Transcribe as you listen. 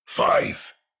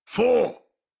5, 4,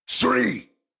 3,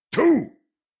 2,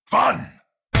 1.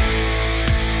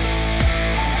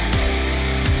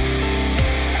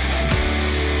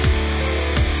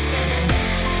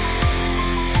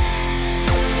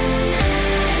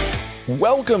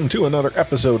 Welcome to another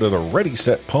episode of the Ready,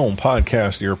 Set, Poem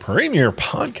podcast, your premier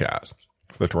podcast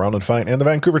for the Toronto Defiant and the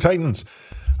Vancouver Titans.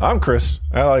 I'm Chris,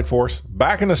 Allied Force,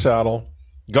 back in the saddle,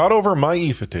 got over my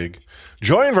e-fatigue,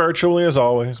 joined virtually as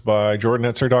always by Jordan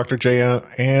Etzer, Dr. J,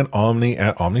 and Omni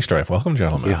at Omni Strife. Welcome,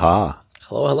 gentlemen. Yeehaw.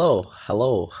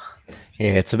 Hello.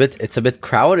 Yeah, it's a bit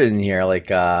crowded in here. Like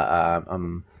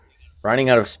I'm running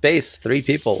out of space. 3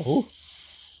 people. Ooh.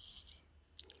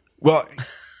 Well,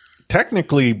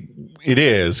 technically it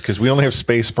is, because we only have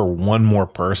space for one more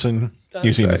person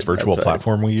using this virtual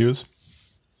platform we use.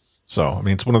 So, I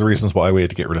mean, it's one of the reasons why we had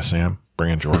to get rid of Sam,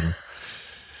 bring in Jordan.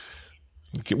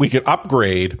 We could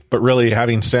upgrade, but really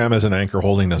having Sam as an anchor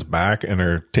holding us back and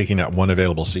are taking out one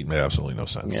available seat made absolutely no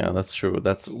sense. Yeah, that's true.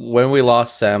 That's when we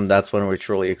lost Sam. That's when we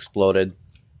truly exploded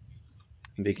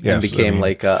and became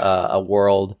like a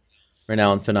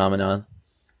world-renowned phenomenon.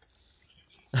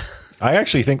 I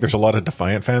actually think there's a lot of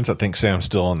Defiant fans that think Sam's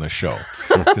still on the show.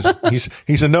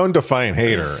 he's a known Defiant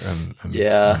hater. And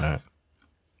yeah.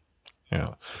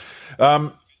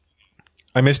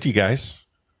 I missed you guys.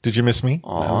 Did you miss me?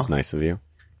 Aww. That was nice of you.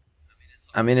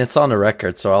 I mean, it's on the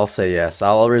record, so I'll say yes.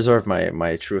 I'll reserve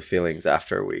my true feelings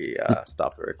after we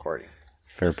stop the recording.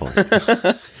 Fair point.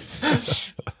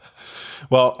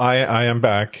 Well, I am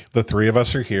back. The 3 of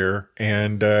us are here,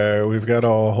 and we've got a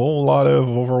whole lot of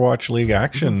Overwatch League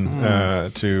action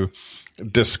to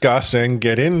discuss and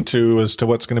get into as to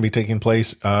what's going to be taking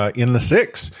place in the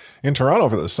 6 in Toronto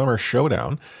for the Summer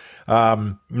Showdown.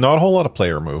 Not a whole lot of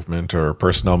player movement or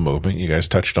personnel movement. You guys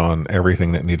touched on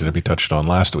everything that needed to be touched on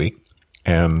last week.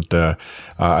 And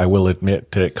I will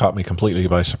admit it caught me completely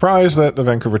by surprise that the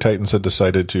Vancouver Titans had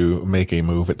decided to make a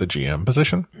move at the GM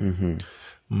position. Mm-hmm.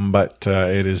 But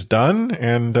it is done,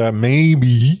 and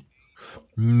maybe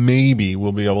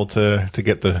we'll be able to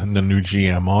get the new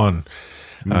GM on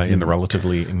in the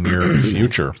relatively near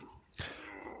future.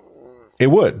 It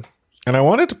would. And I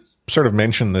wanted to sort of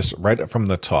mention this right from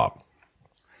the top.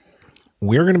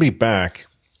 We're going to be back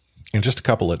in just a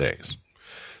couple of days.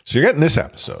 So you're getting this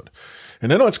episode.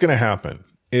 And then what's going to happen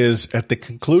is at the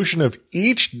conclusion of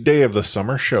each day of the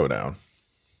Summer Showdown,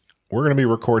 we're going to be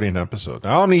recording an episode.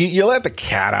 Now, I mean, you let the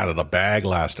cat out of the bag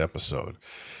last episod.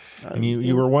 And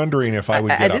you were wondering if I would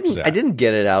get upset. I didn't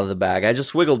get it out of the bag. I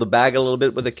just wiggled the bag a little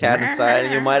bit with the cat inside,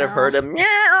 and you might have heard him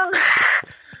meow.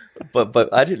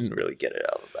 But I didn't really get it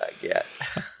out of the bag yet.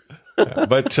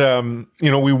 But,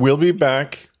 we will be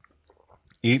back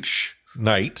each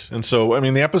night. And so, I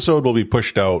mean, the episode will be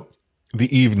pushed out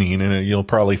the evening, and you'll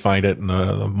probably find it in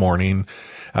the morning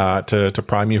to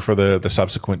prime you for the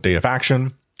subsequent day of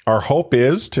action. Our hope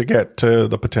is to get to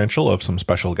the potential of some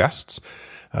special guests.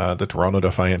 The Toronto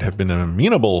Defiant have been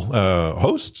amenable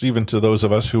hosts, even to those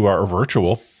of us who are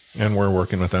virtual, and we're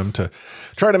working with them to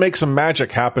try to make some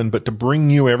magic happen, but to bring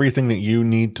you everything that you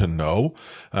need to know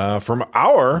from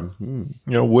our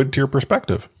wood tier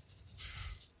perspective,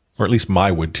 or at least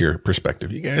my wood tier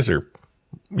perspective. You guys are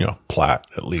plat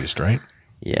at least, right?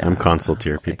 Yeah, I'm console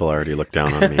tier. People already look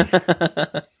down on me.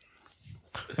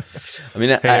 I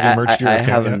mean, I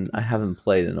haven't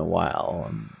played in a while.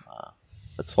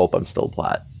 Let's hope I'm still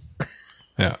plat.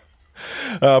 Yeah,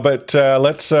 but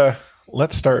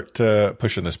let's start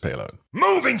pushing this payload.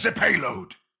 Moving the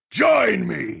payload. Join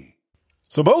me.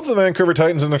 So both the Vancouver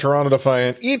Titans and the Toronto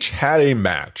Defiant each had a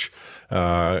match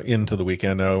into the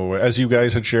weekend. Now, as you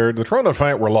guys had shared, the Toronto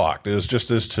Defiant were locked. It was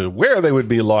just as to where they would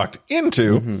be locked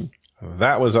into.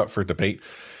 That was up for debate.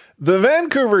 The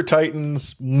Vancouver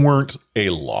Titans weren't a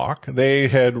lock. They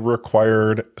had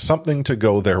required something to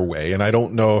go their way. And I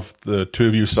don't know if the two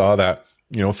of you saw that,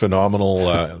 phenomenal,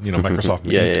 Microsoft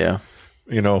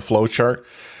Meet, flow chart.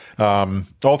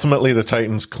 Ultimately, the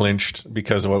Titans clinched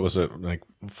because of what was it? Like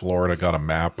Florida got a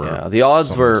map or the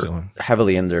odds were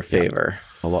heavily in their favor.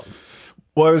 A lot.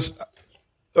 Well,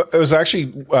 I was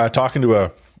actually talking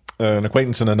to an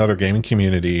acquaintance in another gaming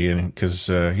community, and because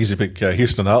he's a big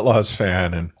Houston Outlaws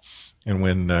fan, and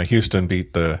when Houston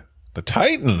beat the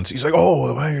Titans, he's like,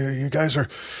 "Oh, you guys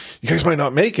might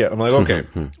not make it." I'm like, "Okay,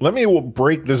 let me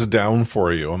break this down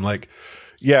for you." I'm like,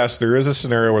 "Yes, there is a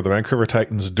scenario where the Vancouver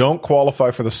Titans don't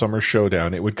qualify for the Summer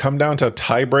Showdown. It would come down to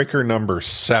tiebreaker number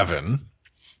 7,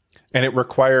 and it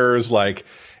requires like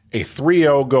a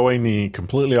 3-0 going the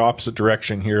completely opposite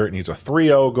direction here. It needs a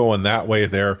 3-0 going that way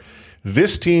there.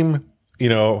 This team,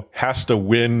 has to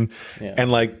win, and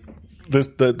like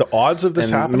the odds of this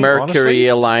and happening, Mercury honestly,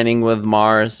 aligning with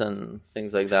Mars and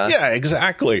things like that. Yeah,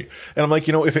 exactly. And I'm like,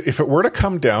 if it were to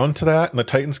come down to that and the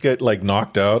Titans get like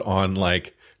knocked out on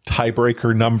like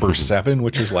tiebreaker number 7,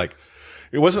 which is like,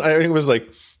 I think it was like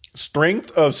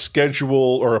strength of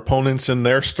schedule or opponents in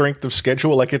their strength of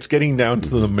schedule. Like it's getting down to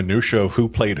the minutia of who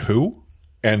played who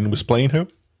and was playing who.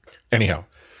 Anyhow,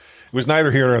 it was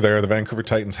neither here nor there. The Vancouver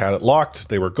Titans had it locked.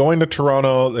 They were going to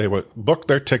Toronto. They booked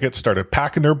their tickets, started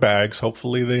packing their bags.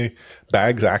 Hopefully the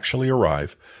bags actually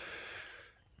arrive.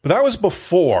 But that was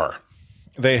before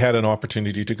they had an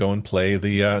opportunity to go and play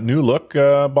the new look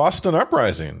Boston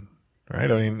Uprising. Right?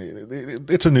 I mean,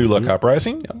 it's a new look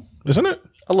uprising, isn't it?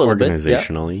 A little bit,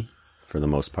 organizationally, for the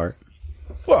most part.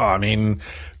 Well, I mean,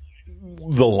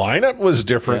 the lineup was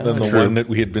different than the one that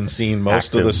we had been seeing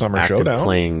most of the Summer Showdown.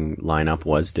 Playing lineup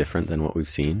was different than what we've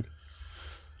seen.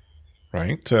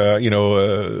 Right. I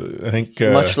think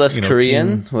much less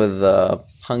Korean with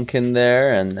Punk in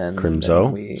there and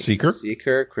Crimzo.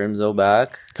 Seeker, Crimzo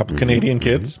back. A couple Canadian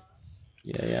kids.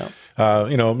 Yeah.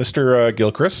 Mr.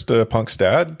 Gilchrist, Punk's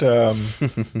dad,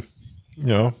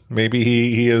 maybe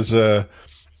he is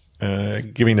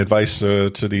giving advice to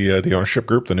the ownership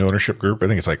group, the new ownership group. I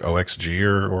think it's like OXG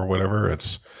or whatever.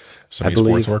 It's some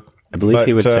sports work. I believe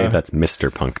he would say that's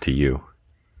Mr. Punk to you.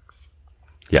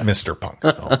 Yeah. Mr. Punk.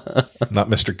 No, not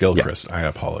Mr. Gilchrist. Yeah. I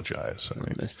apologize.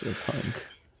 Mr. Punk.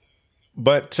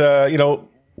 But,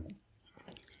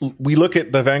 we look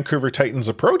at the Vancouver Titans'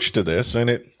 approach to this,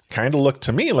 and it kind of looked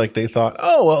to me like they thought,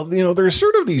 there's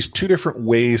sort of these two different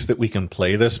ways that we can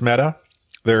play this meta.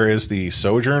 There is the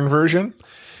Sojourn version,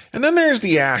 and then there's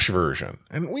the Ash version.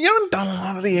 And we haven't done a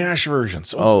lot of the Ash version.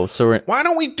 So why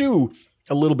don't we do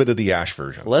a little bit of the Ash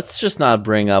version? Let's just not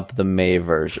bring up the May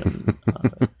version.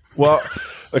 Well,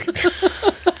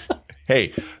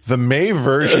 hey, the May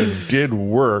version did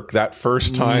work that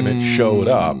first time it showed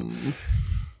up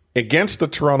against the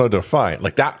Toronto Defiant.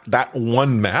 Like that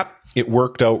one map, it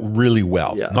worked out really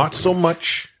well. Yeah. Not so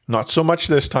much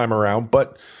this time around,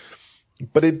 but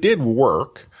it did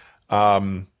work.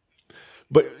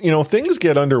 But things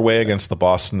get underway against the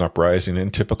Boston Uprising in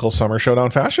typical Summer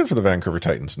Showdown fashion for the Vancouver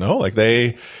Titans. No, like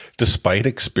they, despite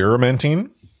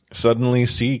experimenting, suddenly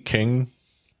see King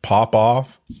pop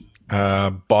off,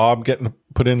 Bob getting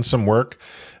put in some work,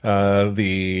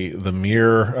 the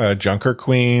Mir Junker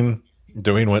Queen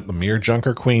doing what the Mir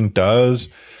Junker Queen does,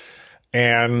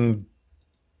 and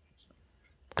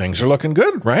things are looking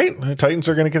good, right? The Titans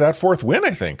are going to get that 4th win,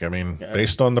 I think. I mean,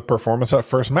 based on the performance of that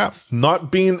first map.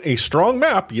 Not being a strong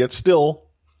map, yet still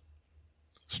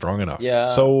strong enough. Yeah.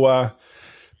 So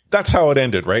that's how it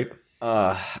ended, right?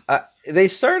 They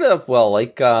started off well.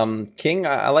 Like King,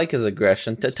 I like his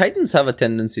aggression. Titans have a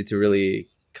tendency to really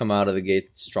come out of the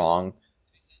gate strong.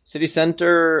 City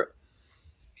Center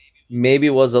maybe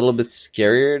was a little bit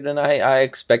scarier than I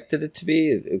expected it to be.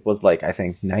 It was like, I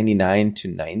think 99 to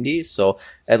 90. So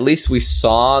at least we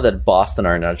saw that Boston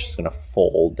are not just going to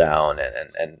fold down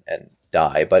and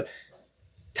die, but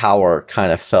Tower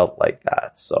kind of felt like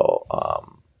that. So,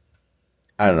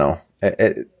 I don't know.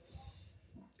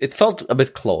 It felt a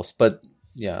bit close, but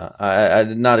yeah, I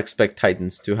did not expect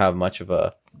Titans to have much of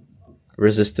a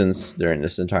resistance during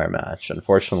this entire match.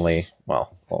 Unfortunately,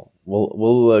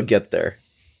 we'll get there.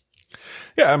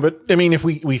 Yeah, but I mean, if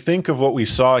we think of what we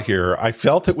saw here, I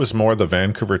felt it was more the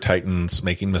Vancouver Titans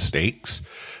making mistakes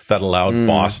that allowed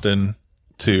Boston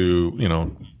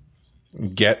to,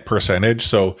 get percentage.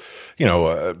 So,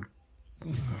 I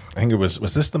think it was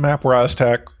this the map where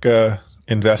Aztec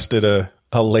invested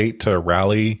a late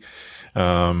rally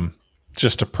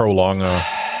just to prolong a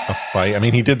fight? I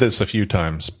mean, he did this a few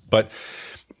times, but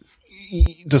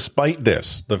despite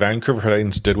this, the Vancouver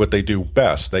Titans did what they do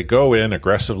best. They go in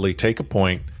aggressively, take a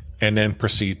point, and then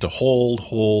proceed to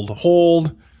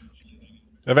hold.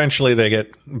 Eventually they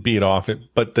get beat off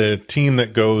it, but the team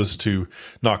that goes to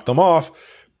knock them off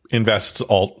invests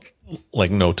all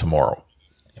like no tomorrow.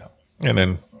 Yeah. And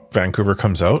then Vancouver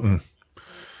comes out and,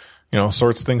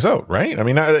 sorts things out, right? I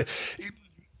mean,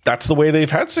 that's the way they've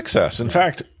had success. In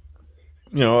fact,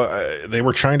 they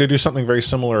were trying to do something very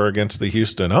similar against the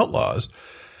Houston Outlaws,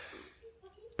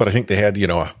 but I think they had,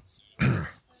 a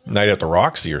night at the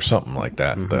Roxy or something like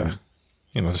that, to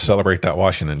celebrate that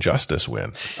Washington Justice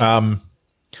win.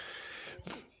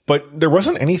 But there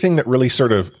wasn't anything that really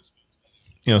sort of,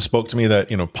 spoke to me that,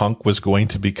 Punk was going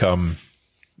to become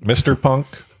Mr. Punk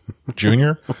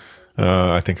Jr.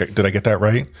 I think, did I get that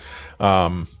right?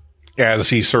 As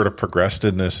he sort of progressed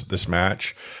in this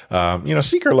match,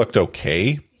 Seeker looked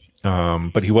okay.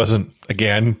 But he wasn't,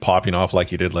 again, popping off like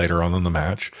he did later on in the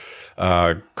match.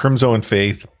 Crimzo and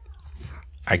Faith,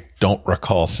 I don't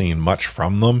recall seeing much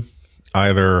from them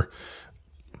either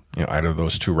of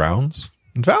those 2 rounds.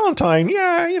 And Valentine,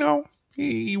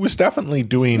 he was definitely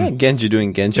doing Genji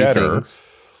doing Genji better, things.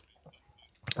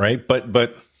 right?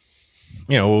 But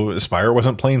Aspire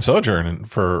wasn't playing Sojourn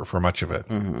for much of it.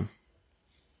 Mm-hmm.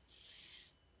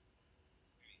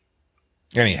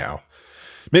 Anyhow,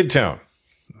 Midtown.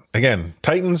 Again,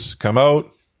 Titans come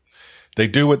out. They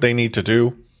do what they need to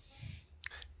do.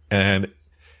 And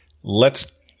let's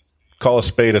call a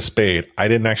spade a spade. I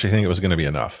didn't actually think it was going to be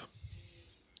enough.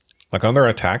 Like on their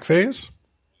attack phase,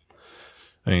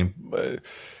 I mean,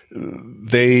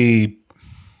 they...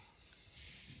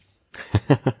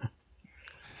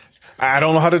 I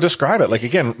don't know how to describe it. Like,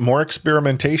 again, more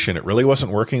experimentation. It really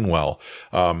wasn't working well.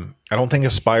 I don't think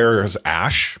Aspire's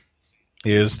Ashe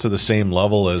is to the same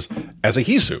level as a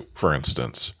Hisu, for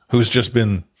instance, who's just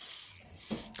been,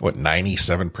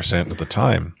 97% of the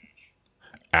time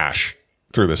Ashe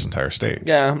through this entire stage.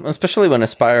 Yeah, especially when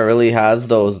Aspire really has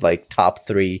those like top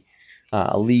 3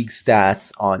 league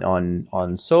stats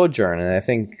on Sojourn. And I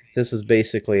think this is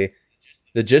basically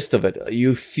the gist of it.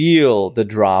 You feel the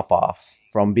drop off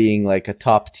from being like a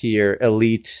top tier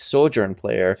elite Sojourn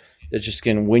player that just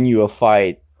can win you a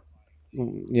fight,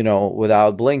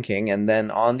 without blinking. And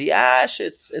then on the Ashe,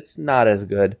 it's not as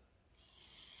good.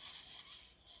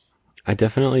 I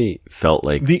definitely felt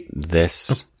like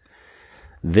this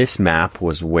map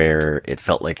was where it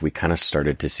felt like we kind of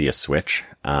started to see a switch.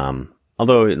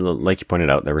 Although, like you pointed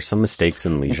out, there were some mistakes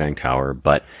in Lijiang Tower,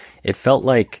 but it felt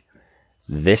like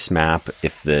this map,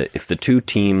 if the 2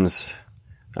 teams'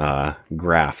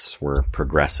 graphs were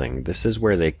progressing, this is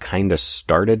where they kind of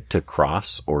started to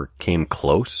cross or came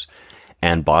close.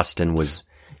 And Boston was,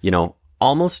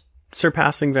 almost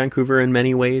surpassing Vancouver in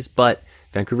many ways, but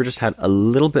Vancouver just had a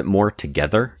little bit more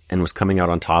together and was coming out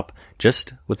on top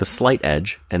just with a slight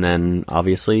edge. And then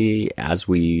obviously, as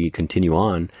we continue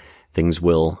on, things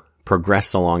will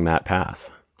progress along that path.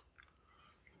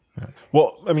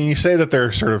 Well, I mean, you say that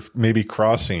they're sort of maybe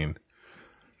crossing.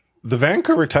 The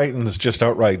Vancouver Titans just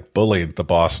outright bullied the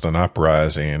Boston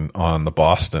Uprising on the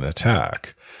Boston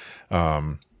attack.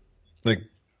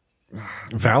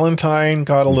 Valentine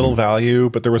got a little value,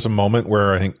 but there was a moment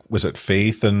where I think, was it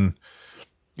Faith and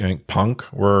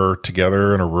Punk were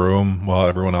together in a room while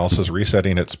everyone else is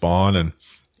resetting at spawn, and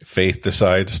Faith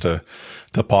decides to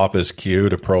pop his Q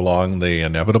to prolong the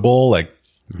inevitable.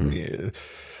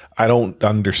 I don't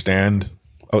understand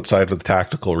outside of the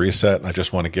tactical reset. I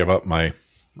just want to give up my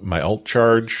ult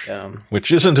charge, which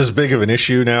isn't as big of an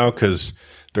issue now because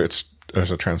there's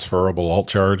a transferable ult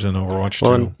charge in Overwatch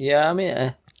 2. Yeah, I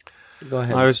mean, go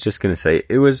ahead. I was just going to say,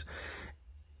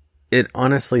 it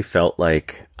honestly felt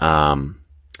like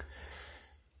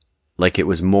it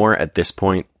was more at this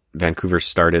point, Vancouver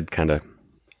started kind of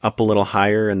up a little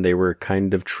higher and they were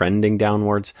kind of trending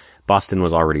downwards. Boston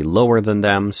was already lower than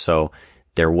them, so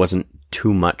there wasn't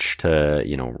too much to,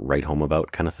 write home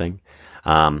about kind of thing.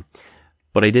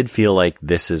 But I did feel like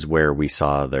this is where we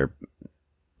saw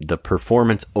the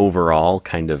performance overall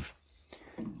kind of,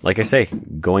 like I say,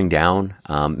 going down.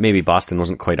 Maybe Boston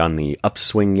wasn't quite on the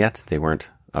upswing yet. They weren't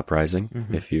uprising,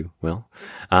 if you will.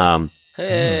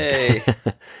 Hey!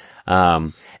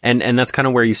 And that's kind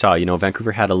of where you saw,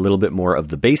 Vancouver had a little bit more of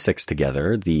the basics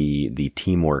together, the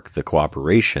teamwork, the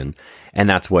cooperation, and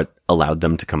that's what allowed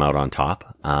them to come out on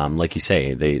top. Like you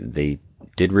say, they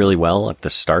did really well at the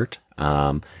start,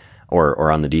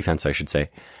 or on the defense, I should say.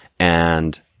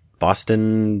 And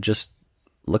Boston just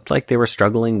looked like they were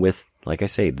struggling with, like I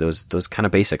say, those kind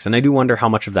of basics. And I do wonder how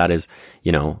much of that is,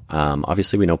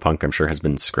 obviously we know Punk, I'm sure, has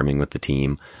been scrimming with the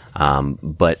team.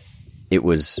 But it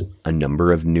was a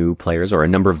number of new players or a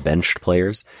number of benched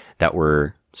players that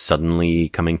were suddenly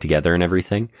coming together and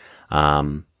everything.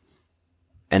 And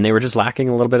they were just lacking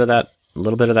a little bit of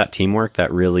that teamwork,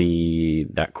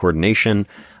 that coordination.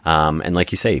 And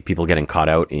like you say, people getting caught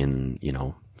out in,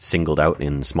 singled out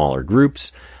in smaller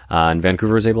groups. And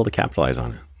Vancouver was able to capitalize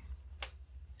on it.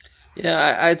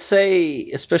 Yeah, I'd say,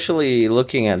 especially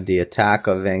looking at the attack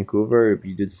of Vancouver,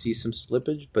 you did see some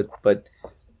slippage, but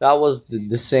that was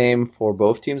the same for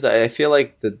both teams. I feel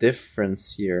like the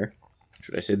difference here,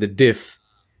 should I say the diff,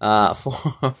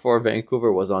 for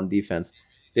Vancouver was on defense.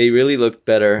 They really looked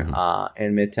better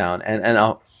in Midtown.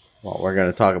 And we're going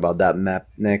to talk about that map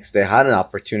next. They had an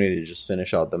opportunity to just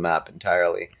finish out the map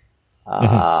entirely.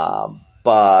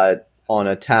 But on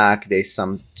attack, they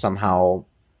somehow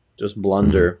just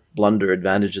blunder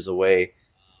advantages away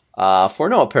for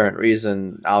no apparent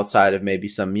reason outside of maybe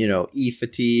some, E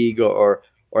fatigue or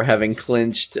having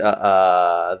clinched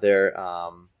their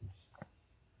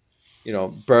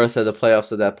berth at the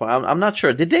playoffs at that point. I'm not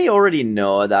sure. Did they already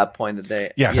know at that point that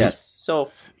they? Yes.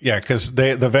 So yeah, because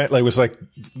it was like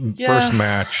first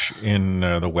match in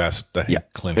the West that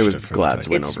had clinched. It was for Glad's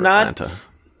the win Titans. over Atlanta.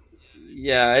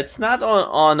 Yeah, it's not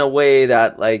on a way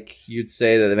that like you'd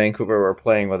say that the Vancouver were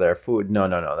playing with their food. No.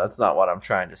 That's not what I'm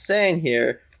trying to say in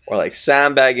here, or like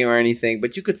sandbagging or anything.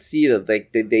 But you could see that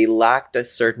like they lacked a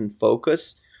certain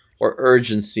focus or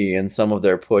urgency in some of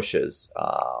their pushes.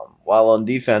 While on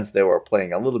defense, they were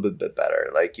playing a little bit better.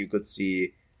 Like you could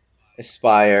see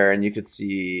Aspire and you could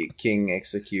see King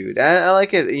execute. And I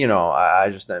like it, I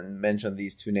just mentioned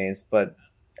these two names, but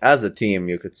as a team,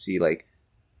 you could see like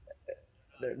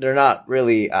they're not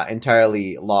really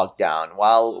entirely locked down.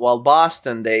 While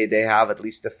Boston, they have at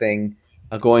least a thing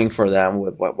going for them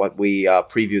with what we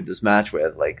previewed this match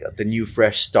with, like the new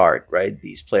fresh start, right?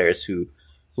 These players who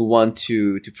want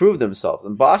to prove themselves.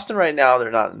 And Boston right now,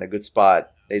 they're not in a good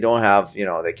spot. They don't have,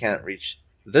 they can't reach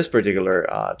this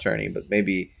particular tourney, but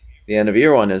maybe the end of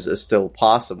year one is still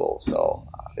possible. So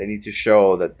they need to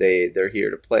show that they're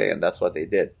here to play, and that's what they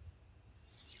did.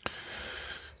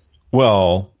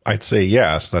 Well, I'd say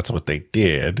yes, that's what they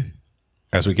did.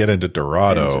 As we get into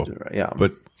Dorado, yeah,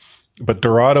 but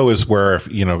Dorado is where,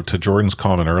 to Jordan's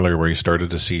comment earlier, where you started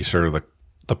to see sort of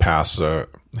the paths,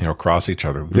 cross each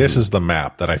other. Mm-hmm. This is the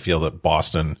map that I feel that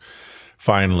Boston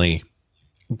finally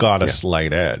got a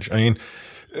slight edge. I mean,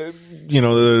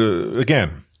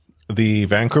 again, the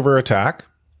Vancouver attack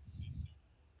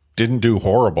didn't do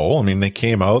horrible. I mean, they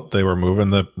came out, they were moving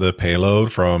the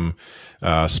payload from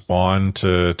spawn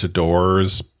to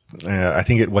doors. I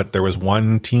think there was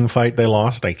one team fight they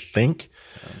lost, I think.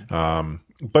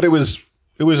 But it was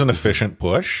an efficient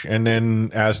push. And then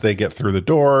as they get through the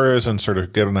doors and sort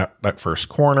of get in that first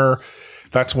corner,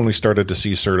 that's when we started to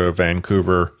see sort of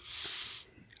Vancouver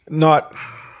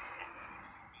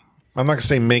I'm not going to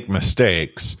say make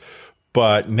mistakes,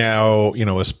 but now,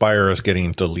 Aspire is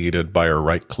getting deleted by a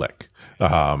right click.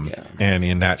 And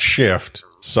in that shift,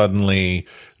 suddenly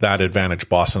that advantage,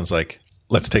 Boston's like,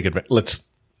 let's take it. Let's,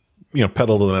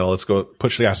 pedal to the metal. Let's go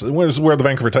push the gas. Where the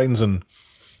Vancouver Titans in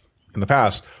the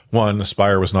past, one,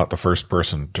 Aspire was not the first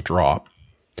person to drop.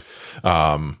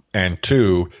 And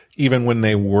two, even when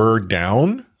they were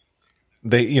down,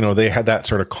 they had that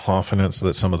sort of confidence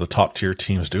that some of the top tier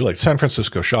teams do, like San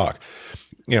Francisco Shock.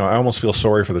 I almost feel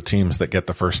sorry for the teams that get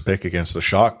the first pick against the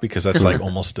Shock, because that's like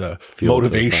almost a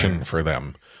motivation for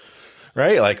them,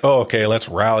 right? Like, oh, okay, let's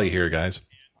rally here, guys.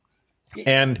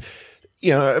 And,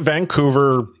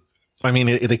 Vancouver, I mean,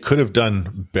 they could have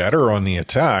done better on the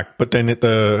attack, but then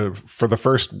for the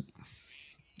first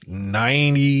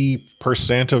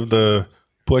 90% of the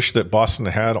push that Boston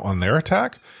had on their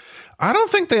attack, I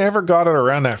don't think they ever got it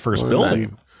around that first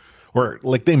building. Or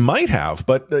like they might have,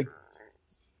 but the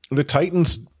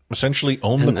Titans essentially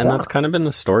owned the corner. And that's kind of been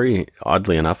the story,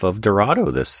 oddly enough, of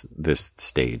Dorado this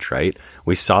stage, right?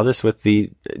 We saw this with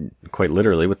quite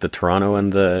literally with the Toronto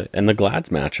and the Glads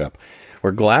matchup,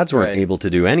 where Glads weren't able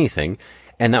to do anything.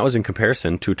 And that was in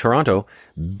comparison to Toronto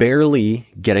barely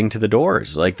getting to the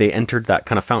doors. Like they entered that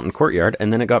kind of fountain courtyard,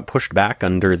 and then it got pushed back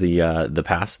under the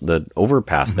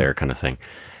overpass there kind of thing.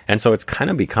 And so it's kind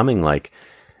of becoming like,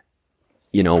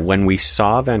 when we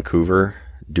saw Vancouver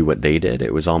do what they did,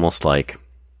 it was almost like,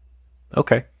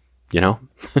 okay,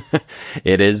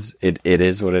 it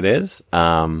is what it is.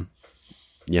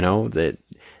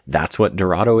 That's what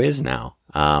Dorado is now.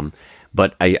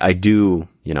 But I do,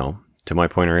 to my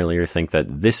point earlier, think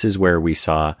that this is where we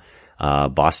saw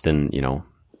Boston,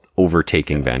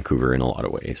 overtaking Vancouver in a lot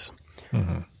of ways.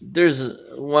 Mm-hmm. There's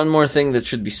one more thing that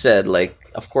should be said. Like,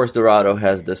 of course, Dorado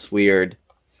has this weird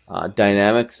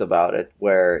dynamics about it,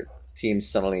 where teams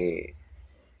suddenly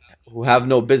who have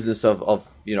no business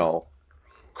of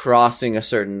crossing a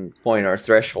certain point or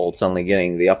threshold suddenly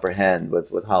getting the upper hand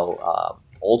with how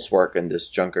ults work in this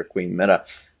Junker Queen meta.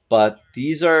 But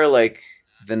these are like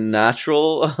the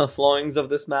natural flowings of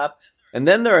this map. And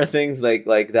then there are things like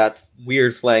that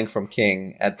weird flank from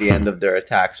King at the end of their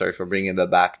attack. Sorry for bringing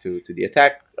that back to the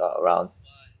attack round.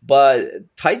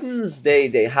 But Titans, they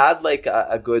had like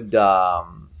a good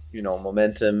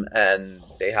momentum, and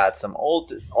they had some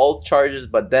ult charges.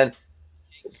 But then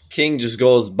King just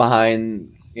goes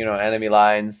behind enemy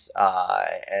lines,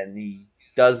 and he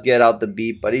does get out the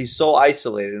beat, but he's so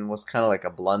isolated and was kind of like a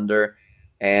blunder.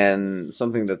 And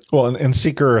something that and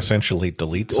Seeker essentially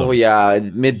deletes him. Oh yeah,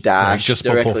 mid dash just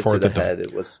directly to the head.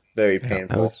 It was very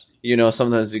painful.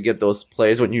 Sometimes you get those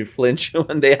plays when you flinch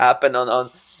when they happen on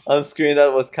screen.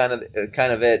 That was kind of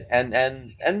it. And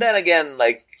then again,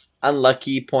 like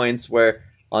unlucky points where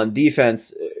on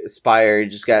defense, Spire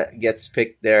just gets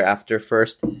picked there after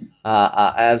first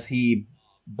as he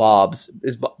bobs.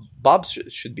 Bobs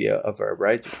should be a verb,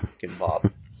 right? You can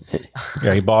bob.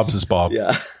 Yeah, he bobs his bob.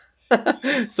 Yeah.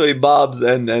 So he bobs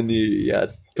and he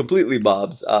completely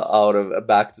bobs out of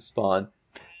back to spawn.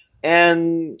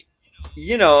 And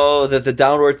the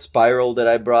downward spiral that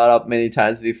I brought up many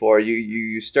times before,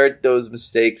 you start those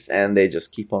mistakes and they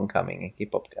just keep on coming and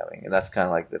keep on coming. And that's kind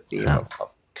of like the theme of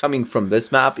coming from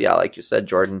this map. Yeah, like you said,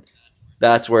 Jordan,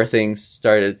 that's where things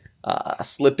started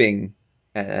slipping.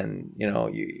 And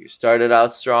you started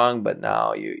out strong, but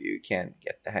now you can't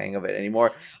get the hang of it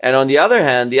anymore. And on the other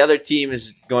hand, the other team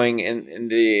is going in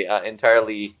the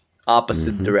entirely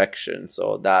opposite direction,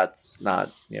 so that's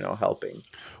not helping.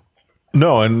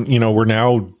 No, and we're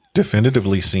now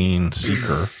definitively seeing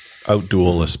Seeker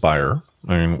outduel Aspire.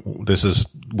 I mean, this is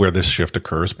where this shift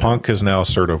occurs. Punk has now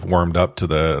sort of warmed up to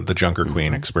the Junker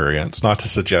Queen experience. Not to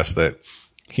suggest that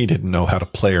he didn't know how to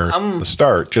play her at the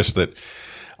start, just that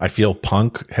I feel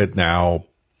Punk had now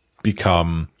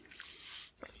become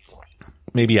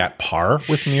maybe at par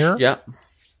with Mir. Yeah.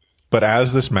 But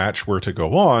as this match were to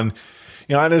go on,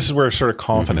 and this is where sort of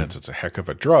confidence, it's a heck of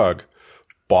a drug.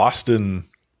 Boston,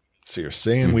 so you're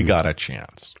saying we got a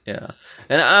chance. Yeah.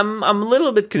 And I'm a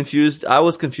little bit confused. I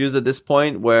was confused at this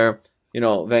point where,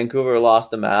 Vancouver lost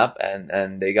the map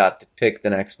and they got to pick the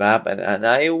next map. And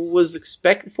I was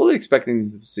fully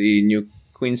expecting to see New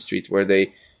Queen Street where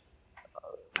they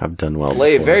have done well,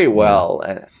 play before. very well,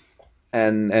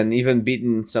 and even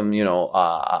beaten some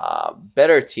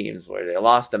better teams where they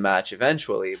lost the match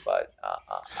eventually. But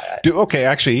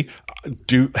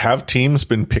have teams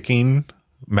been picking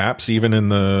maps even in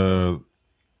the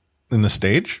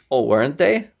stage? Oh, weren't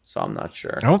they? So I'm not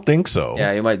sure. I don't think so.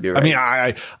 Yeah, you might be right. I mean,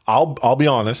 I'll be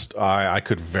honest. I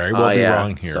could very well be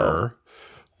wrong here,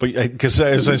 but because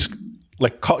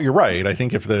you're right. I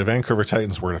think if the Vancouver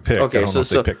Titans were to pick, I don't know if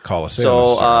they pick Coliseum.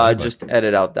 So just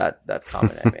edit out that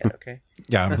comment I made, okay?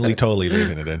 Yeah, I'm totally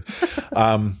leaving it in.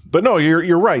 But no,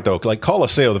 you're right though. Like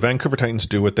Coliseum, the Vancouver Titans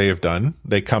do what they have done.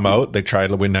 They come out, they try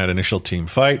to win that initial team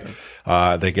fight.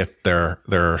 They get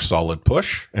their solid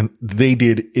push, and they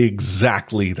did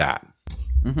exactly that.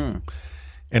 Mm-hmm.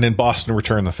 And then Boston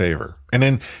returned the favor. And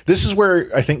then this is where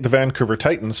I think the Vancouver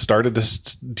Titans started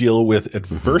to deal with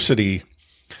adversity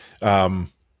on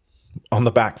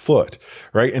the back foot,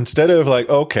 right? Instead of like,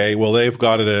 okay, well, they've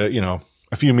got it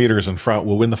a few meters in front.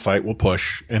 We'll win the fight. We'll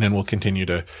push, and then we'll continue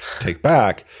to take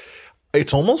back.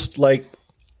 It's almost like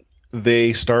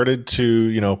they started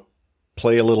to,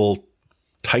 play a little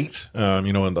tight.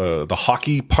 In the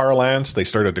hockey parlance, they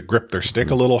started to grip their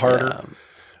stick a little harder.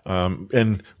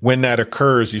 And when that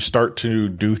occurs, you start to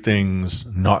do things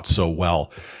not so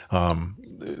well.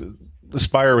 The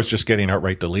Spire was just getting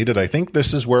outright deleted. I think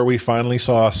this is where we finally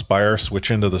saw Spire switch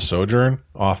into the Sojourn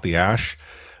off the Ash,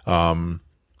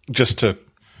 just to,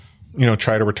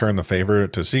 try to return the favor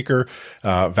to Seeker.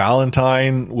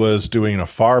 Valentine was doing a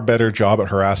far better job at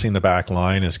harassing the back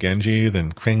line as Genji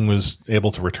than King was able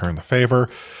to return the favor.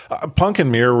 Punk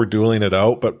and Mir were dueling it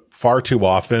out, but far too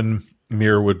often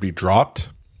Mir would be dropped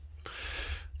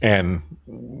and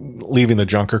leaving the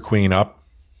Junker Queen up.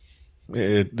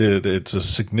 It's a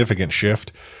significant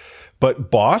shift,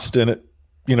 but Boston,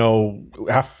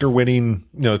 after winning,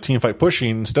 team fight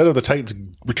pushing, instead of the Titans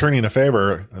returning a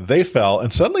favor, they fell.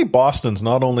 And suddenly Boston's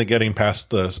not only getting past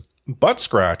the butt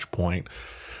scratch point,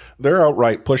 they're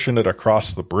outright pushing it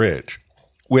across the bridge,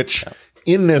 which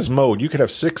in this mode, you could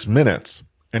have 6 minutes,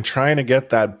 and trying to get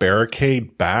that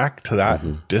barricade back to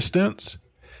that distance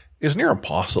is near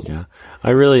impossible. Yeah.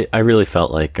 I really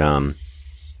felt like,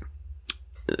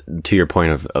 to your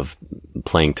point of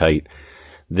playing tight,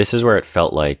 this is where it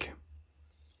felt like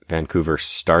Vancouver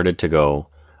started to go,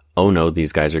 oh no,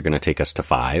 these guys are going to take us to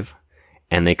 5.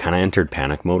 And they kind of entered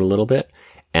panic mode a little bit.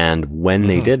 And when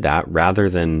they did that, rather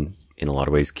than in a lot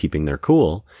of ways keeping their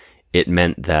cool, it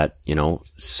meant that,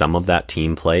 some of that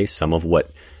team play, some of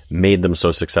what made them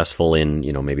so successful in,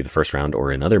 maybe the first round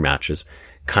or in other matches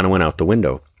kind of went out the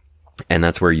window. And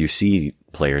that's where you see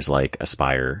players like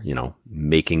Aspire,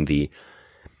 making the,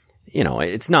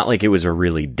 it's not like it was a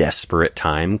really desperate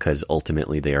time because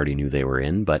ultimately they already knew they were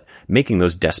in, but making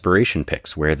those desperation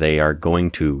picks where they are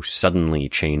going to suddenly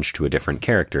change to a different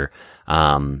character,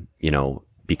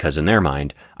 because in their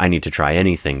mind, I need to try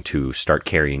anything to start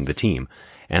carrying the team.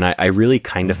 And I really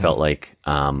kind of felt like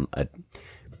a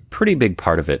pretty big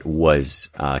part of it was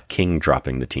King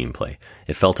dropping the team play.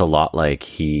 It felt a lot like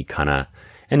he kind of,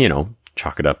 and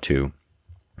chalk it up to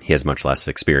he has much less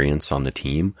experience on the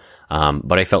team.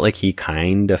 But I felt like he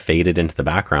kind of faded into the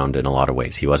background in a lot of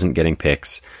ways. He wasn't getting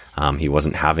picks. He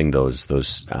wasn't having those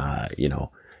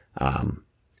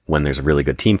when there's a really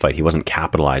good team fight, he wasn't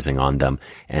capitalizing on them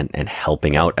and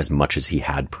helping out as much as he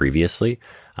had previously.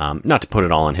 Not to put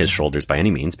it all on his shoulders by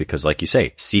any means, because like you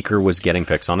say, Seeker was getting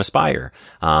picks on Aspire.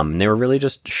 They were really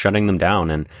just shutting them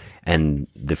down. And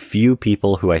the few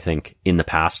people who I think in the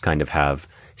past kind of have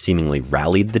seemingly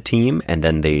rallied the team and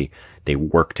then they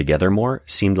work together more,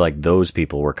 seemed like those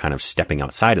people were kind of stepping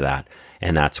outside of that.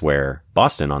 And that's where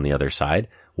Boston on the other side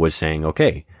was saying,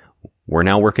 okay, we're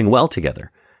now working well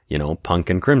together. You know, Punk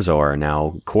and Crimzo are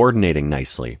now coordinating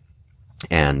nicely.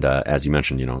 And, as you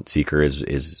mentioned, you know, Seeker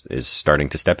is starting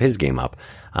to step his game up.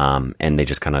 And they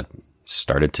just kind of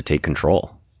started to take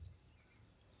control.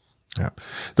 Yeah.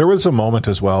 There was a moment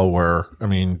as well where, I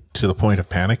mean, to the point of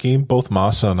panicking, both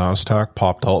Masa and Oztak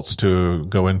popped ults to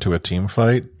go into a team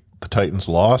fight. The Titans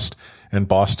lost, and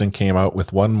Boston came out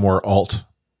with one more ult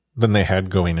than they had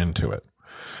going into it.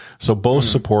 So both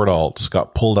support alts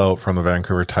got pulled out from the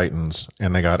Vancouver Titans,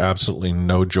 and they got absolutely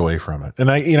no joy from it. And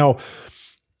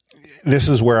this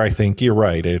is where I think you're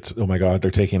right. It's, oh my God,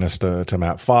 they're taking us to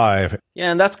map 5.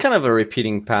 Yeah, and that's kind of a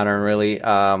repeating pattern, really.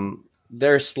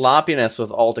 Their sloppiness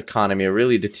with alt economy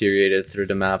really deteriorated through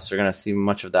the maps. We're going to see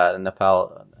much of that in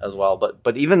Nepal as well.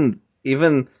 But even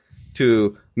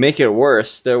to make it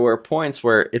worse, there were points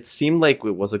where it seemed like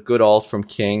it was a good alt from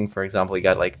King. For example, he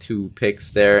got like 2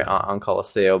 picks there on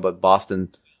Colosseo, but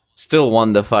Boston still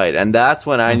won the fight. And that's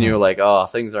when I knew, like, oh,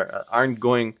 things aren't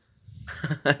going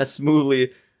as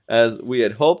smoothly as we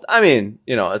had hoped. I mean,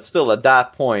 you know, it's still at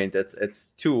that point, it's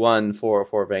 2-1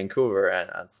 for Vancouver, and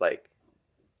it's like,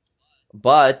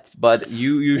 but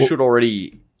you should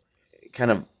already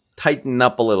kind of tighten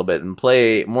up a little bit and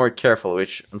play more careful,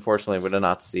 which unfortunately we did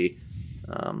not see.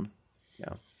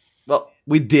 Yeah. Well,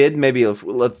 we did. Maybe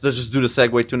let's just do the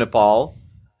segue to Nepal.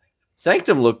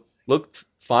 Sanctum looked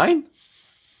fine,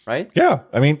 right? Yeah.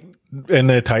 I mean, and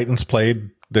the Titans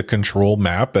played the control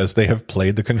map as they have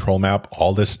played the control map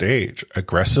all this stage.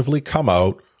 Aggressively come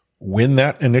out, win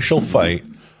that initial fight,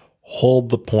 hold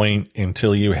the point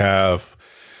until you have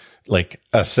like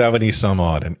a 70 some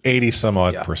odd, an 80 some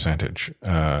odd percentage,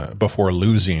 before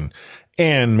losing,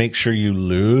 and make sure you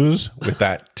lose with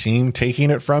that team taking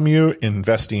it from you,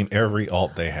 investing every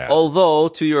alt they had. Although,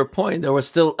 to your point, there was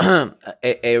still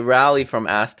a rally from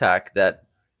Aztec that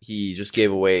he just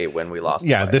gave away when we lost.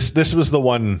 Yeah, this was the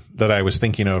one that I was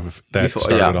thinking of that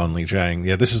started on Li Jiang.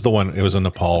 Yeah, this is the one. It was in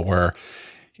Nepal where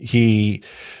they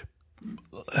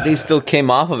still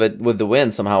came off of it with the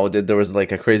win somehow. There was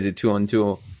like a crazy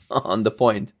 2-on-2 on the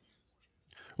point.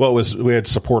 Well, we had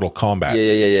supportal combat.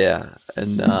 Yeah.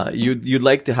 And you'd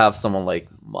like to have someone like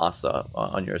Masa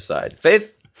on your side.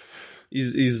 Faith,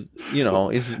 he's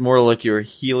more like your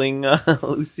healing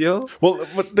Lucio. Well,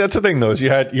 but that's the thing though, is you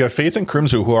have Faith and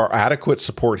Crimson, who are adequate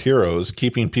support heroes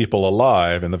keeping people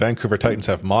alive, and the Vancouver Titans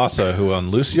have Masa, who on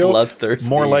Lucio bloodthirsty,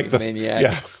 more like the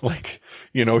maniac.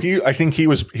 I think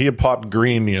he had popped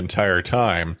green the entire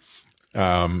time,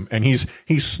 and he's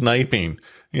sniping,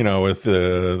 with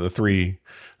the three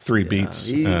beats.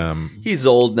 He's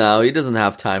old now. He doesn't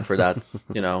have time for that,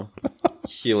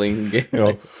 healing game.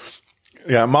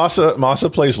 Yeah,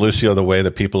 Masa plays Lucio the way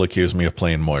that people accuse me of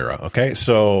playing Moira. Okay,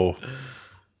 so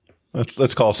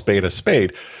let's call spade a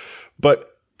spade.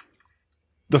 But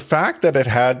the fact that it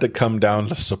had to come down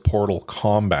to supportal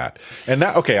combat, and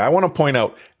that, okay, I want to point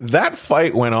out that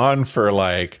fight went on for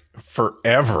like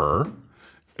forever.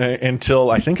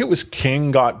 Until I think it was King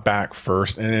got back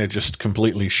first, and it just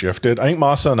completely shifted. I think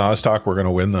Masa and Oztak were going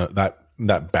to win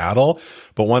that battle,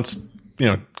 but once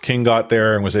King got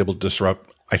there and was able to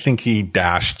disrupt, I think he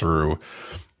dashed through.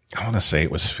 I want to say it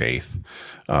was Faith,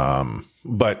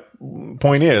 but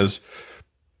point is,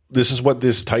 this is what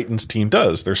this Titans team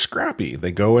does. They're scrappy.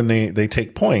 They go and they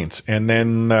take points, and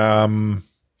then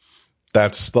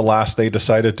that's the last they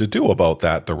decided to do about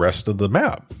that. The rest of the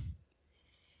map.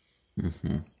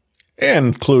 Mm-hmm.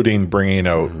 Including bringing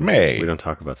out May. We don't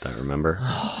talk about that, remember?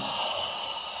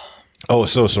 Oh,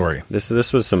 so sorry.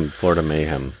 This was some Florida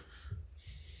Mayhem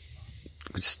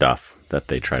stuff that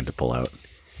they tried to pull out.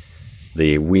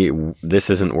 This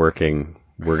isn't working.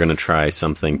 We're going to try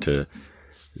something to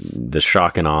the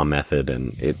shock and awe method,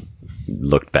 and it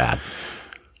looked bad.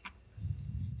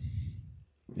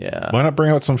 Yeah. Why not bring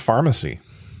out some pharmacy?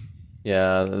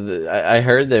 Yeah, I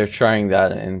heard they're trying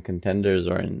that in Contenders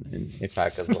or in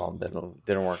APAC as well.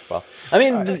 Didn't work well. I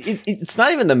mean, it's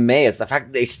not even the May. It's the fact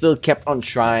that they still kept on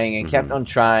trying and kept on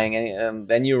trying, and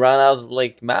then you run out of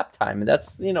like map time, and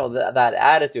that's that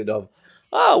attitude of,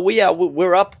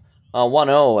 we're up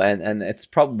 1-0 and it's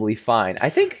probably fine. I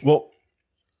think. Well,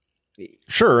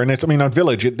 Sure, and it's, I mean, on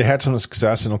Village, they had some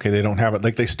success, and okay, they don't have it.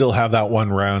 Like, they still have that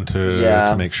one round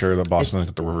to make sure that Boston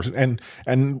doesn't get the reverse.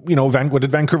 And you know, what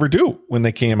did Vancouver do when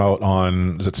they came out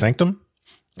on, is it Sanctum?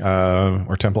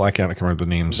 Or Temple? I can't remember the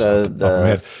names.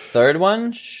 The third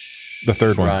one? The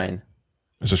third Shrine. one.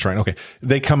 Is it Shrine? Okay.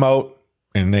 They come out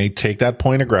and they take that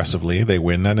point aggressively. They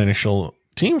win that initial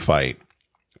team fight.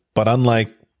 But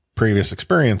unlike previous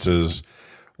experiences,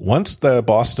 once the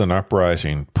Boston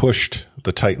Uprising pushed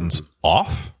the Titans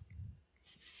off,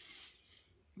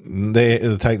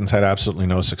 the Titans had absolutely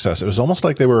no success. It was almost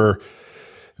like they were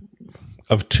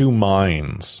of two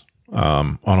minds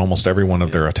on almost every one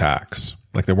of their attacks.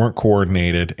 Like, they weren't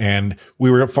coordinated, and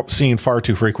we were seeing far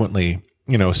too frequently,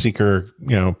 you know, Seeker,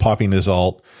 you know, popping his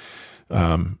ult,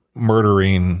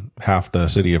 murdering half the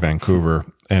city of Vancouver,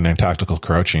 and then tactical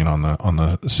crouching on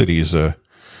the city's I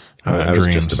was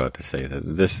dreams. just about to say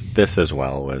that this as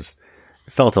well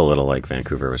felt a little like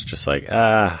Vancouver was just like,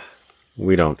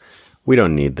 we don't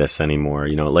need this anymore.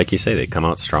 You know, like you say, they come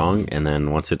out strong, and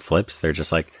then once it flips, they're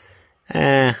just like,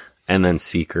 and then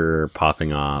Seeker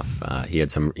popping off. He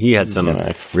had some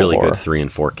really good 3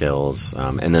 and 4 kills.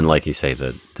 And then, like you say,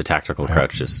 the tactical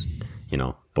crouch is, you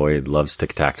know, Boyd loves to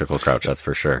tactical crouch. That's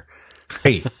for sure.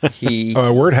 Hey,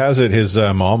 word has it his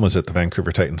mom was at the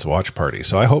Vancouver Titans watch party,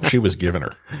 so I hope she was giving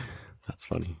her. That's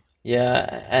funny.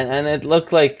 Yeah, and it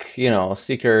looked like, you know,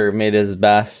 Seeker made his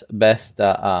best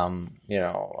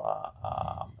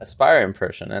Aspire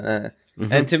impression,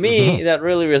 and to me that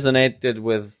really resonated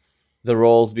with the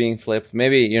roles being flipped.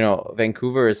 Maybe, you know,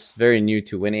 Vancouver is very new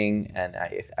to winning, and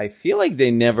I feel like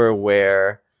they never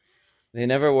were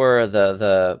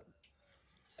the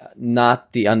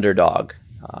not the underdog.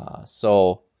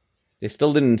 So they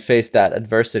still didn't face that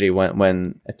adversity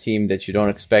when a team that you don't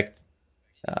expect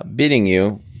beating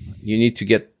you need to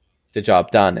get the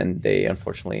job done, and they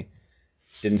unfortunately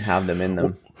didn't have them in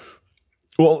them.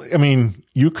 Well, I mean,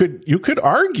 you could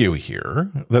argue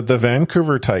here that the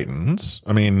Vancouver Titans,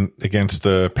 I mean, against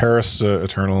the Paris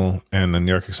Eternal and the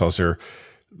New York Excelsior,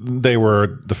 they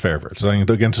were the favorites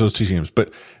against those two teams.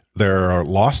 But their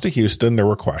loss to Houston, there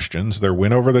were questions. Their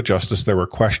win over the Justice, there were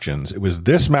questions. It was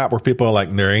this map where people are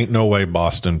like, there ain't no way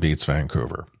Boston beats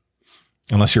Vancouver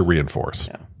unless you're reinforced.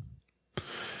 Yeah.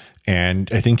 And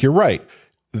I think you're right.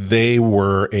 They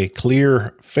were a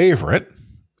clear favorite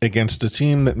against a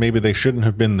team that maybe they shouldn't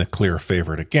have been the clear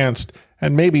favorite against.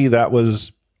 And maybe that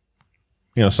was,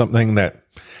 you know, something that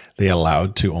they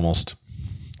allowed to almost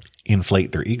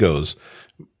inflate their egos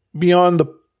beyond the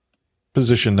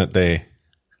position that they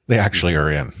actually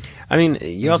are in. I mean,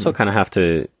 you also kind of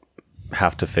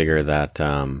have to figure that,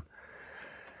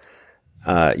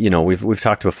 you know, we've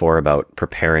talked before about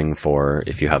preparing for,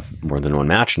 if you have more than one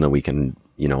match in the weekend,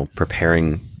 you know,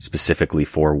 preparing specifically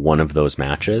for one of those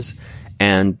matches.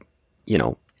 And, you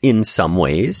know, in some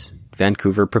ways,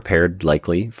 Vancouver prepared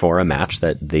likely for a match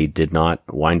that they did not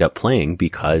wind up playing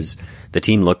because the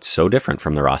team looked so different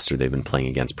from the roster they've been playing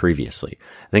against previously.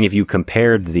 I think if you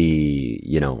compared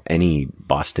any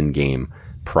Boston game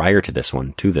prior to this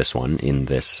one in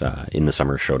the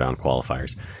Summer Showdown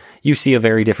qualifiers, you see a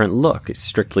very different look. It's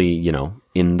strictly, you know,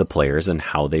 in the players and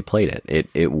how they played it.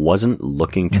 It wasn't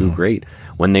looking too great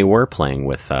when they were playing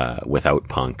without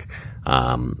Punk,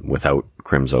 without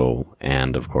Crimzo,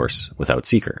 and of course without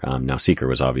Seeker. Now Seeker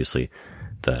was obviously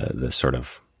the sort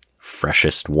of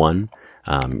freshest one.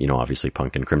 You know, obviously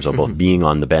Punk and Crimzo both being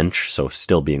on the bench, so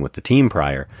still being with the team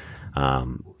prior.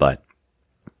 But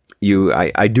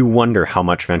I do wonder how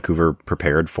much Vancouver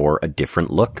prepared for a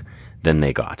different look than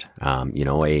they got. You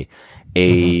know,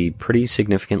 a pretty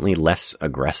significantly less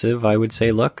aggressive, I would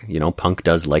say, look. You know, Punk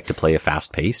does like to play a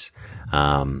fast pace.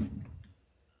 And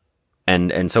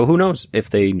so who knows if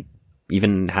they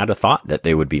even had a thought that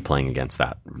they would be playing against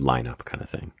that lineup kind of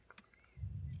thing.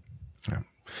 Yeah.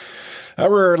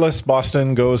 Regardless,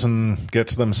 Boston goes and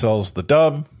gets themselves the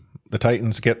dub. The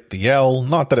Titans get the L.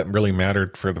 Not that it really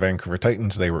mattered for the Vancouver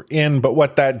Titans. They were in, but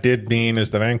what that did mean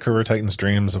is the Vancouver Titans'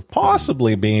 dreams of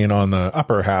possibly being on the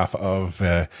upper half of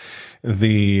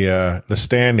the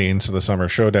standings of the Summer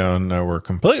Showdown were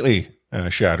completely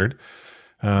shattered.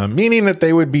 Meaning that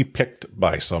they would be picked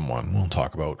by someone. We'll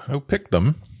talk about who picked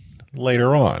them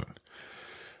later on.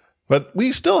 But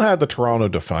we still had the Toronto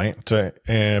Defiant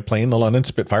playing the London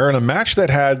Spitfire in a match that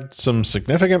had some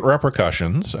significant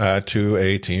repercussions to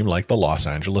a team like the Los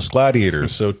Angeles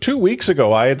Gladiators. So 2 weeks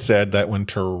ago, I had said that when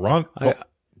Toronto...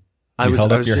 I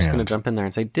was just going to jump in there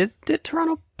and say, did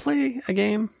Toronto play a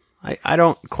game? I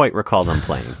don't quite recall them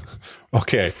playing.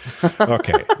 Okay.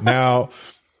 Now...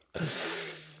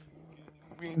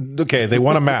 Okay, they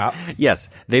won a map. Yes,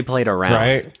 they played a round.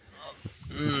 Right?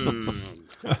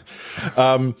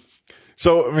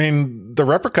 So, I mean, the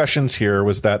repercussions here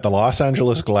was that the Los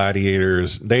Angeles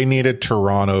Gladiators, they needed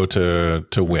Toronto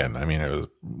to win. I mean, it was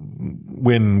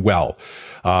win well.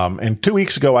 And 2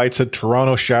 weeks ago, I'd said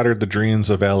Toronto shattered the dreams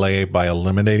of LA by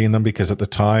eliminating them because at the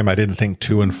time I didn't think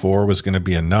 2-4 was going to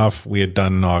be enough. We had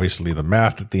done obviously the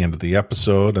math at the end of the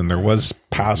episode and there was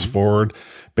pass forward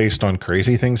based on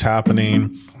crazy things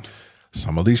happening.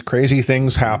 Some of these crazy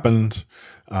things happened.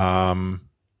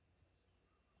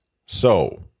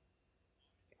 So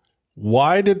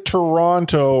why did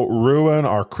Toronto ruin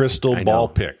our crystal ball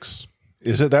picks?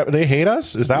 Is it that they hate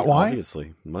us? Is that why?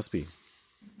 Obviously, must be.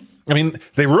 I mean,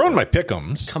 they ruined my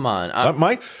pick'ems. Come on.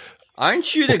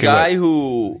 Aren't you the guy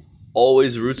who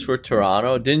always roots for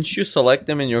Toronto? Didn't you select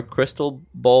them in your crystal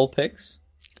ball picks?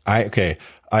 I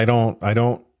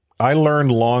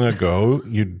learned long ago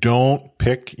you don't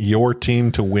pick your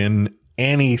team to win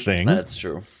anything. That's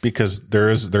true. Because there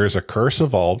is a curse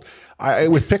involved.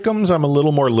 With pick'ems, I'm a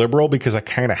little more liberal because I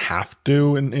kind of have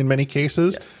to in many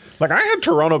cases. Yes. Like I had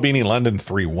Toronto beating London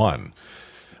 3-1.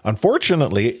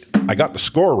 Unfortunately, I got the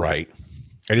score right.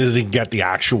 I just didn't get the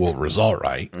actual result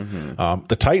right. Mm-hmm.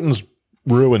 The Titans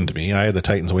ruined me. I had the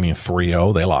Titans winning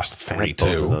 3-0. They lost 3-2.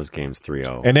 Both of those games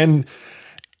 3-0.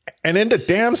 And then the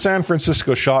damn San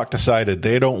Francisco Shock decided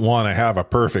they don't want to have a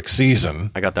perfect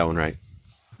season. I got that one right.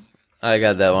 I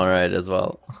got that one right as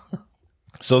well.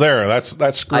 So that's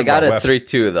screwed. I got it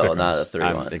 3-2 though, not a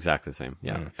 3-1. Exactly the same.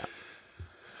 Yeah.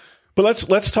 But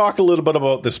let's talk a little bit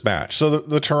about this match. So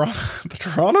the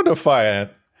Toronto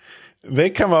Defiant, they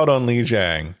come out on Li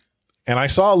Jiang, and I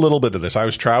saw a little bit of this. I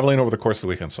was traveling over the course of the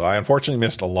weekend, so I unfortunately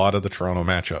missed a lot of the Toronto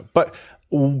matchup. But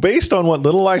based on what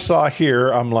little I saw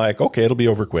here, I'm like, okay, it'll be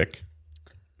over quick.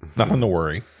 Nothing to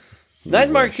worry.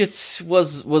 Night Markets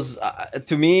was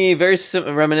to me very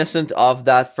reminiscent of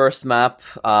that first map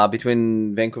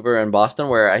between Vancouver and Boston,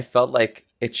 where I felt like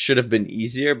it should have been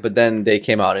easier, but then they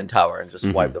came out in tower and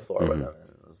just wiped the floor with them.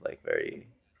 It was like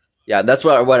that's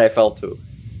what I felt too.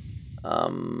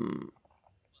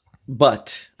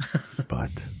 But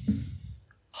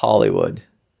Hollywood.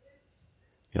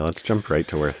 Yeah, let's jump right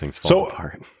to where things fall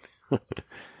apart.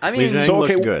 I mean,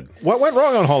 looked good. What went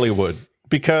wrong on Hollywood?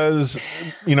 Because,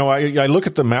 I look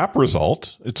at the map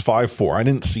result. It's 5-4. I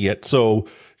didn't see it. So,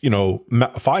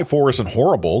 5-4 isn't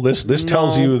horrible. This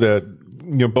tells you that,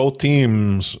 both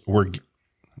teams were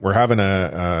having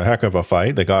a heck of a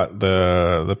fight. They got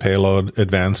the payload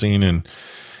advancing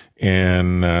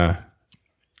in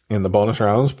the bonus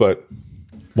rounds, but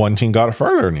one team got it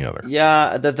further than the other.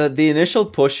 Yeah, the initial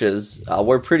pushes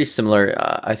were pretty similar,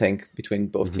 I think, between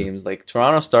both teams. Like,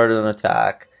 Toronto started an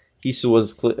attack. Hisu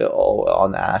was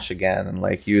on Ashe again and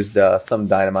used some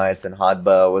dynamites, and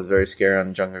Hadba was very scary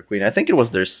on Junker Queen. I think it was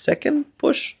their second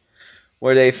push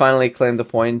where they finally claimed the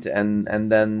point, and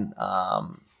then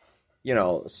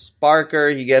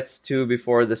Sparker, he gets 2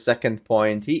 before the second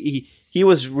point. He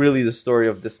was really the story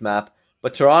of this map,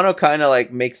 but Toronto kind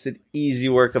of makes it easy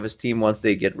work of his team once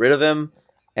they get rid of him,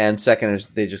 and second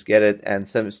they just get it, and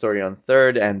same story on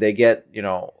third, and they get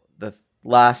the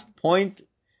last point.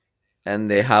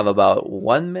 And they have about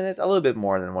 1 minute, a little bit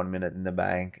more than 1 minute in the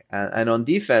bank. And on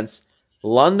defense,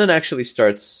 London actually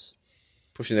starts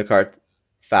pushing the cart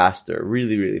faster,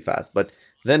 really, really fast. But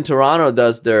then Toronto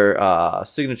does their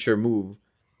signature move.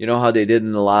 You know how they did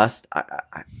in the last...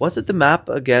 was it the map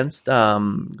against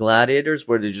Gladiators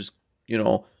where they just,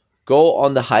 go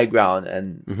on the high ground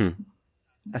and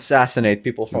assassinate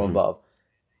people from above?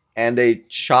 And they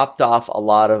chopped off a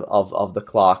lot of the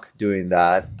clock doing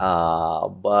that.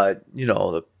 But,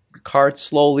 the cart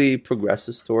slowly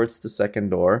progresses towards the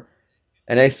second door.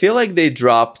 And I feel like they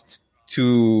dropped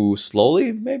too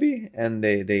slowly, maybe. And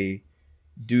they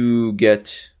do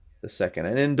get the second.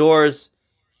 And indoors,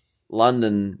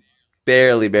 London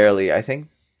barely. I think,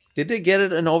 did they get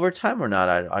it in overtime or not?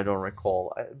 I don't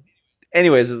recall.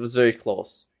 Anyways, it was very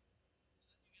close.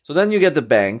 So then you get the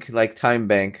bank, time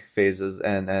bank phases,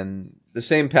 and the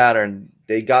same pattern.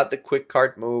 They got the quick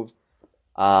cart move,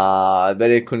 but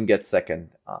they couldn't get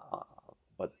second.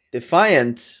 But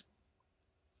Defiant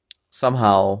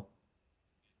somehow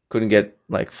couldn't get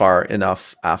far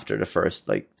enough after the first.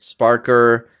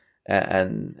 Sparker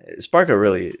and Sparker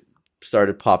really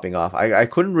started popping off. I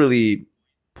couldn't really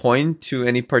point to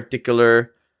any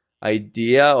particular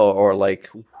idea or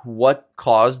what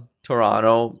caused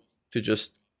Toronto to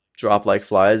just drop like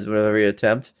flies with every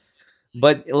attempt.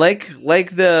 But like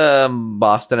the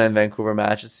Boston and Vancouver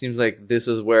match, it seems like this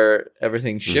is where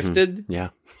everything shifted. Yeah.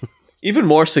 Even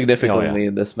more significantly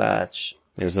in this match.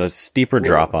 There's a steeper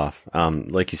drop off.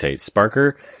 Like you say,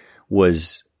 Sparker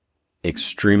was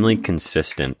extremely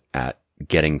consistent at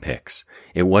getting picks.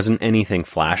 It wasn't anything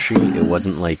flashy. It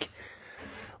wasn't like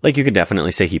you could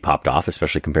definitely say he popped off,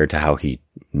 especially compared to how he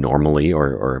normally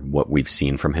or what we've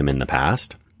seen from him in the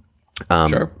past.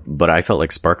 Sure. But I felt like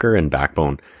Sparker and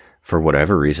Backbone, for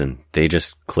whatever reason, they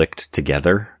just clicked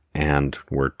together and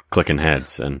were clicking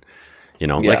heads. And,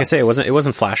 like I say, it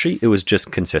wasn't flashy. It was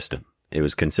just consistent. It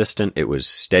was consistent. It was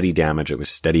steady damage. It was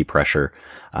steady pressure.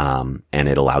 And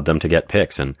it allowed them to get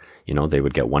picks. And, they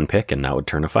would get one pick and that would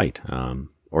turn a fight.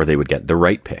 Or they would get the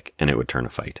right pick and it would turn a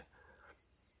fight.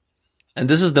 And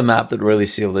this is the map that really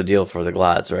sealed the deal for the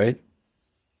Glads, right?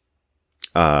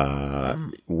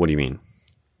 What do you mean?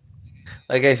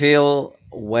 Like, I feel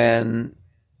when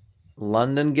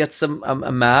London gets a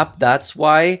map, that's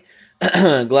why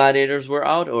Gladiators were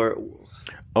out, or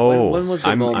when was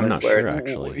the moment? I'm not where sure,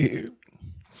 actually.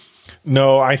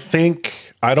 No, I think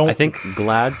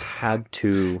Glads had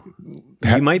to.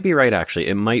 You might be right, actually.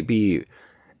 It might be.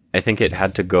 I think it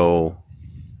had to go.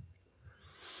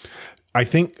 I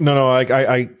think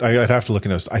I'd have to look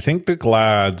into this. I think the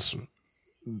Glads,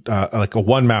 like a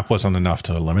one map wasn't enough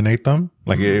to eliminate them.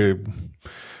 Like, I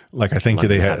think London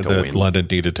they had to win. London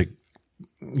needed to.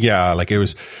 Yeah, like it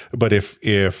was. But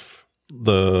if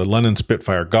the London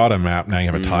Spitfire got a map, now you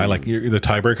have a tie. Like the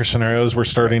tiebreaker scenarios were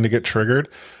starting to get triggered.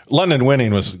 London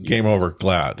winning was game over.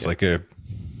 Glads, that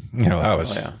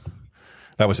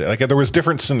was it. Like there was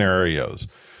different scenarios.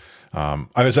 I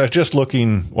was just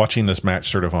watching this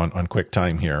match sort of on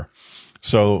QuickTime here.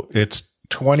 So it's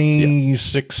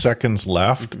 26 seconds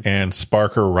left and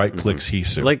Sparker right clicks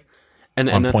Hisu. And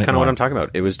that's kind of what I'm talking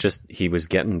about. It was just, he was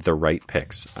getting the right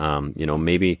picks.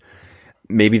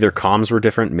 Maybe their comms were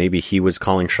different. Maybe he was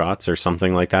calling shots or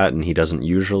something like that. And he doesn't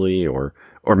usually, or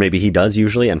maybe he does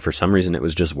usually. And for some reason it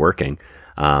was just working,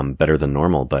 better than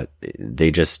normal, but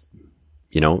they just,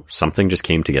 something just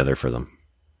came together for them.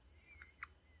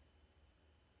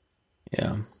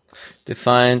 Yeah.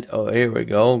 Defined. Oh, here we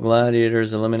go.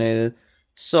 Gladiators eliminated.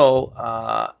 So,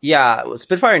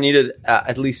 Spitfire needed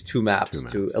at least two maps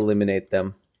to eliminate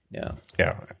them. Yeah.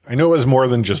 Yeah. I know it was more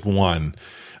than just one,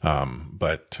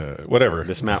 but whatever.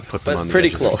 This map put them on the pretty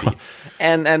edge of their close. seats.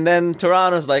 And then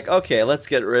Toronto's like, okay, let's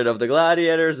get rid of the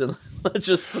Gladiators and let's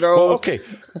just throw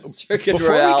Circuit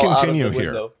Before Royale we continue out of the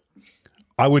here, window.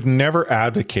 I would never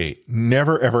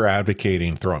ever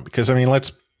advocating throwing, because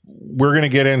we're going to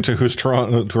get into who's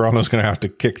Toronto's going to have to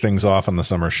kick things off on the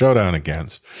Summer Showdown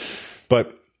against.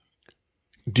 But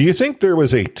do you think there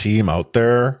was a team out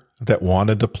there that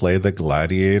wanted to play the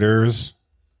Gladiators?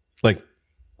 Like,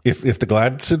 if the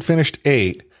Glads had finished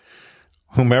 8,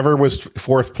 whomever was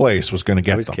 4th place was going to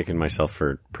get them. I was kicking myself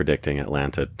for predicting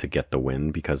Atlanta to get the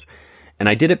win and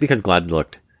I did it because Glads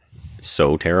looked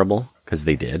so terrible, because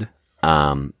they did.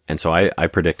 And so I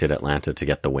predicted Atlanta to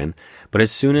get the win. But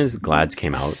as soon as Glads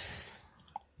came out,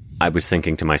 I was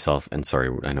thinking to myself, and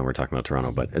sorry, I know we're talking about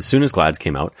Toronto, but as soon as Glads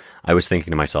came out, I was thinking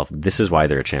to myself, this is why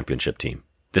they're a championship team.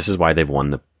 This is why they've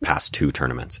won the past 2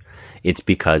 tournaments. It's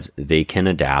because they can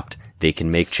adapt, they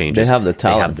can make changes. They have the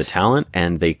talent. They have the talent,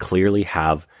 and they clearly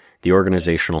have the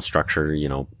organizational structure,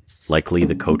 likely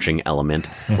the coaching element,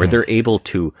 where they're able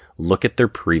to look at their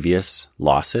previous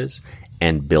losses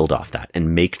and build off that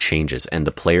and make changes. And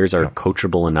the players are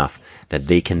coachable enough that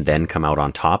they can then come out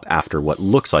on top after what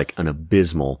looks like an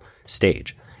abysmal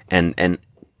stage. And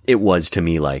it was, to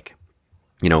me, like,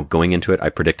 going into it, I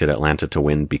predicted Atlanta to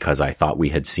win because I thought we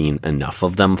had seen enough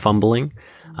of them fumbling.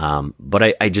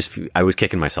 But I was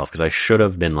kicking myself because I should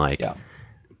have been like,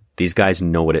 these guys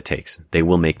know what it takes. They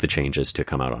will make the changes to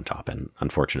come out on top. And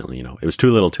unfortunately, it was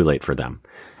too little too late for them,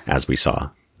 as we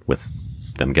saw with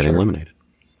them getting eliminated.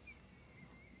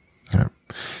 Yeah.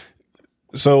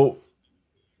 So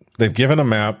they've given a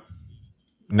map.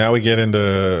 Now we get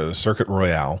into Circuit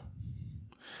Royale.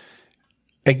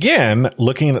 Again,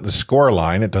 looking at the score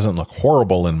line, it doesn't look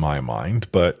horrible in my mind.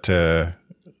 But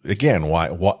again, why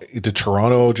did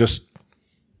Toronto just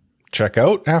check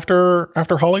out after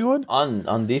Hollywood?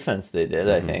 On defense, they did.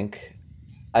 I think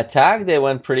attack they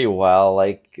went pretty well.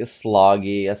 Like a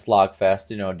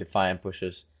slogfest. Defiant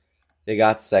pushes. They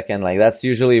got second. Like that's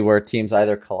usually where teams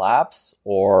either collapse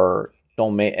or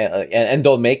don't make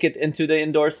don't make it into the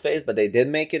indoors phase. But they did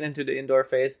make it into the indoor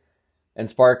phase, and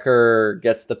Sparker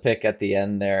gets the pick at the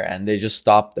end there, and they just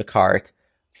stop the cart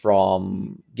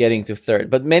from getting to third.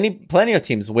 But plenty of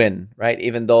teams win, right?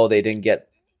 Even though they don't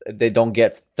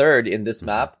get third in this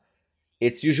map,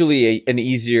 it's usually an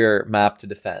easier map to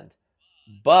defend.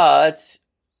 But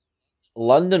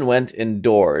London went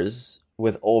indoors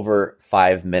with over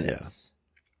 5 minutes.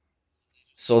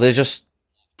 So they just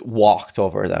walked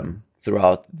over them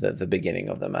throughout the beginning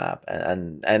of the map,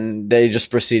 and they just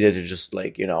proceeded to just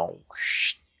like, you know,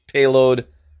 payload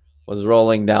was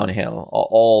rolling downhill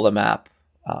all the map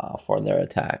for their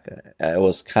attack. It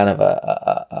was kind of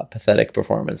a pathetic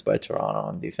performance by Toronto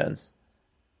on defense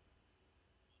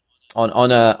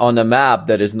on a map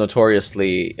that is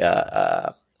notoriously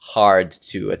hard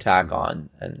to attack on,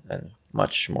 and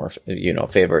much more, you know,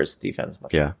 favors defense.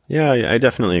 Yeah, I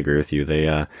definitely agree with you.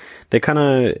 They kind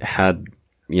of had,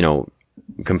 you know,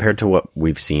 compared to what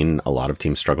we've seen a lot of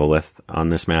teams struggle with on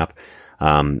this map,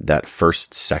 that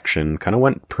first section kind of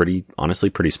went honestly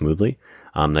pretty smoothly.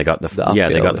 They got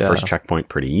the first checkpoint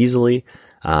pretty easily.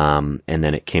 And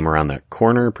then it came around that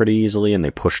corner pretty easily, and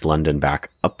they pushed London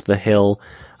back up the hill.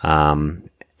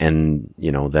 And,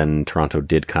 you know, then Toronto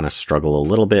did kind of struggle a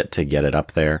little bit to get it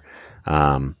up there.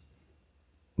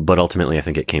 But ultimately, I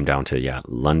think it came down to,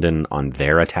 London on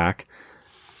their attack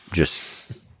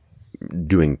just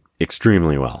doing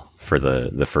extremely well for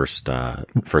the first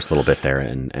little bit there.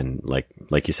 And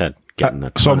like you said, getting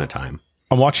a ton of time.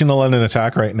 I'm watching the London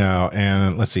attack right now,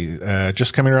 and let's see,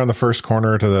 just coming around the first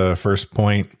corner to the first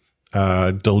point,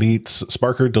 Sparker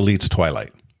deletes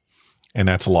Twilight, and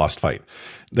that's a lost fight.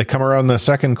 They come around the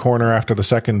second corner after the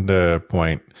second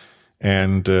point,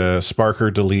 and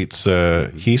Sparker deletes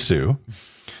Hisu,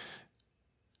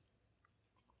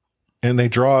 and they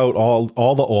draw out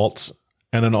all the ults,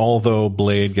 and then although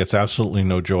Blade gets absolutely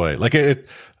no joy,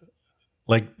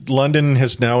 like London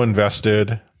has now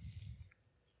invested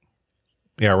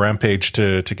Rampage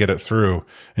to get it through.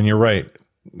 And you're right.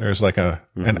 There's like an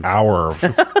hour of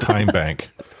time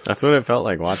bank. That's what it felt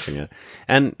like watching it.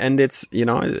 And it's, you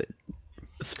know,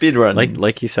 speedrun.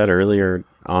 Like you said earlier,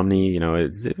 Omni, you know,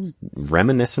 it's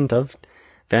reminiscent of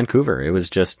Vancouver. It was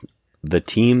just the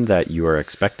team that you are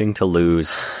expecting to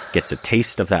lose gets a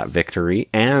taste of that victory.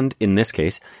 And in this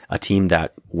case, a team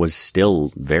that was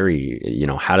still very, you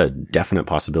know, had a definite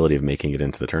possibility of making it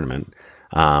into the tournament.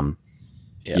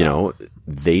 You know,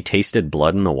 they tasted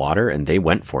blood in the water and they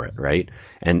went for it, right?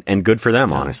 And good for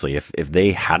them, honestly. If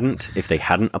they hadn't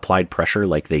applied pressure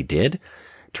like they did,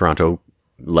 Toronto,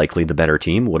 likely the better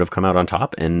team, would have come out on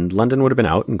top, and London would have been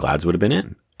out and Glads would have been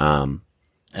in.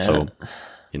 So,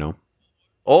 you know.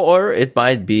 Or it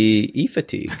might be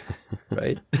E-fatigue,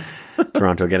 right?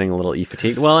 Toronto getting a little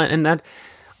E-fatigue. Well, and that,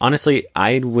 honestly,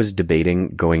 I was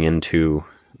debating going into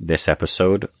this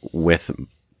episode with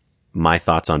my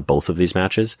thoughts on both of these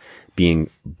matches being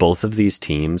both of these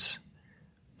teams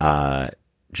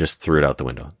just threw it out the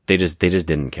window. They just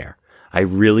didn't care. I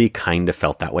really kind of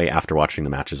felt that way after watching the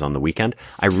matches on the weekend.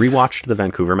 I rewatched the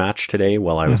Vancouver match today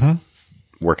while I was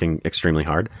working extremely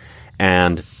hard,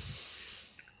 and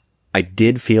I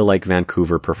did feel like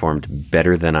Vancouver performed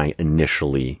better than I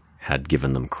initially had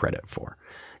given them credit for.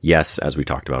 Yes, as we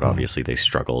talked about, obviously they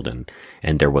struggled, and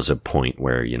there was a point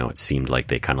where, you know, it seemed like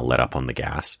they kind of let up on the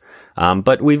gas.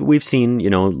 But we've seen, you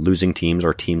know, losing teams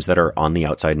or teams that are on the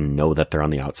outside and know that they're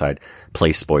on the outside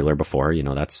play spoiler before. You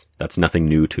know, that's nothing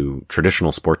new to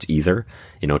traditional sports either.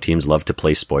 You know, teams love to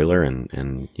play spoiler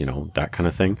and you know, that kind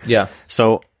of thing. Yeah.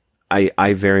 So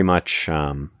I very much,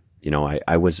 you know,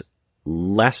 I wasn't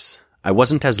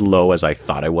as low as I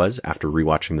thought I was after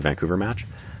rewatching the Vancouver match.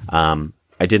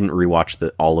 I didn't rewatch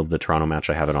all of the Toronto match.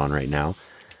 I have it on right now.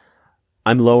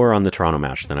 I'm lower on the Toronto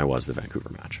match than I was the Vancouver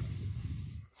match.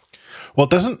 Well,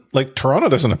 Toronto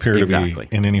doesn't appear to be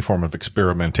in any form of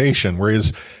experimentation,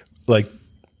 whereas like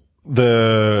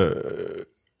the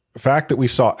fact that we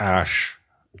saw Ashe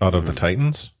out of the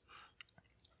Titans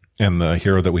and the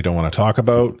hero that we don't want to talk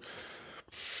about.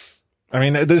 I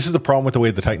mean, this is the problem with the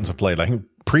way the Titans have played. Like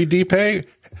pre-DPay,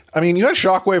 I mean, you had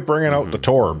Shockwave bringing out the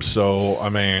Torbs, so I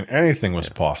mean, anything was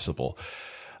possible.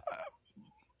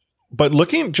 But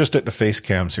looking just at the face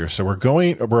cams here, so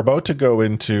we're about to go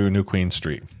into New Queen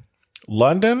Street.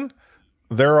 London,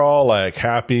 they're all like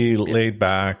happy, laid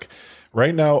back.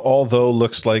 Right now, although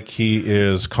looks like he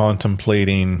is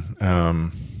contemplating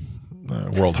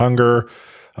world hunger.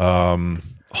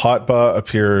 Hotba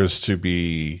appears to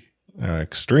be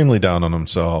extremely down on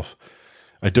himself.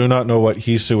 I do not know what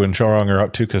Hisu and Chorong are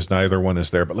up to because neither one is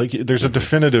there. But like, there's a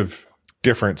definitive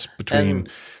difference between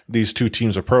these two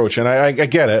teams' approach, and I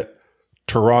get it.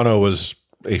 Toronto was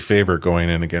a favorite going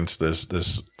in against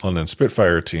this London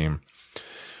Spitfire team,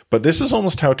 but this is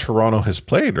almost how Toronto has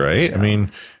played, right? Yeah. I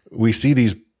mean, we see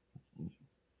these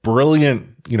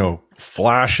brilliant, you know,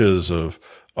 flashes of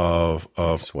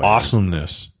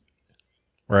awesomeness,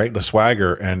 right? The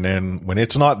swagger, and then when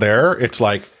it's not there, it's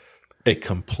like a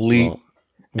complete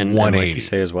 180. And like you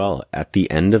say as well, at the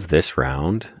end of this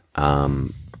round,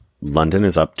 London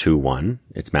is up 2-1.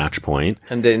 It's match point.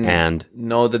 And then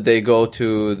know that they go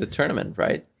to the tournament,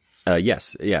 right?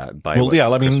 Yes. Yeah.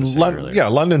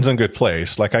 London's in good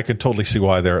place. Like, I could totally see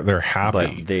why they're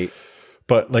happy.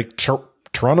 But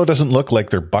Toronto doesn't look like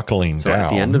they're buckling down. At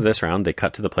the end of this round, they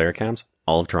cut to the player cams.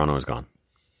 All of Toronto is gone.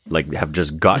 Like, have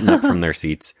just gotten up from their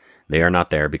seats. They are not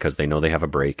there because they know they have a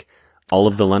break. All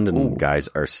of the London guys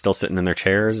are still sitting in their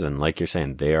chairs, and like you're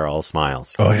saying, they are all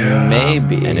smiles. Oh yeah,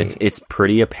 maybe. And it's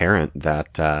pretty apparent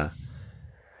that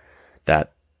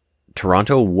that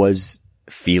Toronto was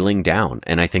feeling down,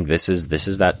 and I think this is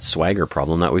that swagger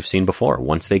problem that we've seen before.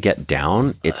 Once they get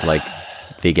down, it's like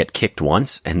they get kicked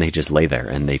once, and they just lay there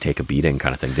and they take a beating,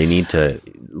 kind of thing. They need to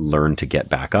learn to get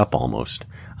back up almost,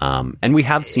 and we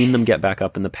have seen them get back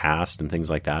up in the past and things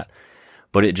like that.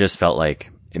 But it just felt like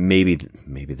maybe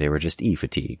they were just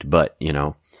fatigued, but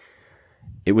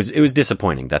it was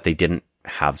disappointing that they didn't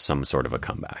have some sort of a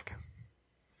comeback.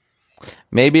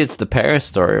 Maybe it's the Paris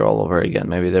story all over again.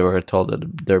 Maybe they were told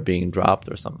that they're being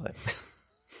dropped or something.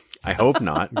 I hope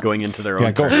not. Going into their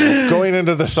own going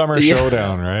into the summer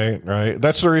showdown, right?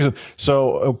 That's the reason.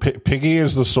 So Piggy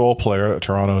is the sole player that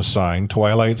Toronto has signed.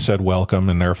 Twilight said welcome,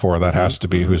 and therefore that has to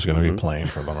be who's going to be playing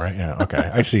for them, right? Yeah, okay,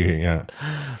 I see. Yeah,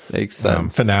 makes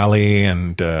sense. Finale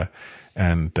and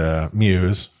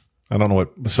Muse. I don't know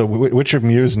what. So which of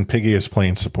Muse and Piggy is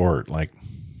playing support? Like,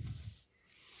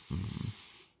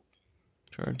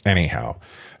 sure. Anyhow,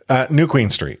 New Queen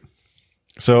Street.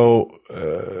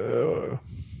 So.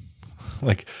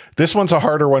 Like, this one's a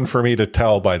harder one for me to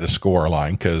tell by the score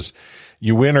line because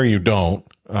you win or you don't.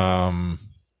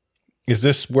 Is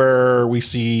this where we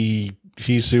see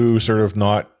Hisu sort of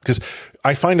not? Because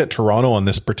I find that Toronto on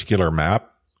this particular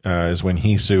map is when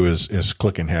Hisu is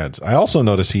clicking heads. I also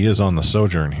notice he is on the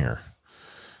Sojourn here,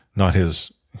 not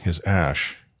his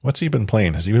Ash. What's he been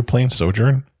playing? Has he been playing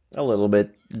Sojourn? A little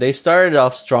bit. They started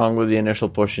off strong with the initial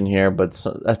push in here, but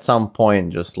at some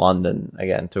point, just London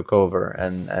again took over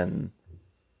and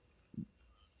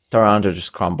Toronto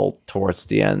just crumbled towards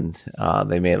the end.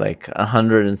 They made like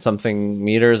 100 and something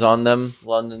meters on them,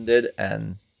 London did.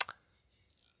 And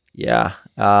yeah,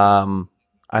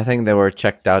 I think they were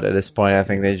checked out at this point. I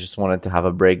think they just wanted to have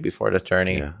a break before the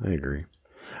tourney. Yeah, I agree.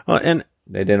 Well, and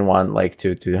they didn't want like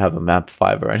to have a map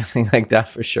 5 or anything like that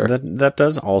for sure. That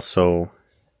does also,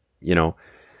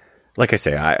 like I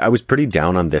say, I was pretty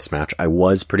down on this match. I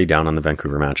was pretty down on the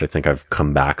Vancouver match. I think I've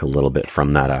come back a little bit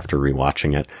from that after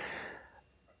rewatching it.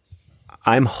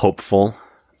 I'm hopeful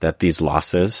that these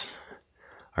losses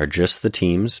are just the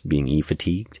teams being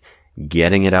fatigued,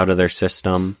 getting it out of their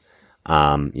system,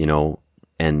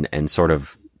 and sort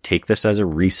of take this as a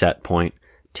reset point,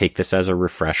 take this as a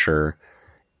refresher.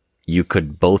 You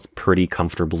could both pretty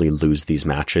comfortably lose these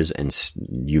matches and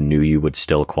you knew you would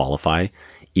still qualify,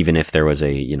 even if there was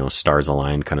a, stars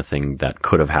aligned kind of thing that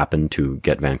could have happened to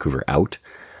get Vancouver out.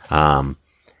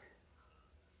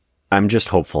 I'm just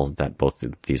hopeful that both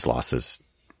of these losses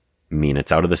mean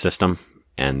it's out of the system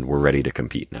and we're ready to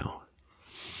compete now.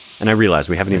 And I realize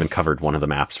we haven't even covered one of the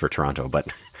maps for Toronto,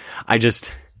 but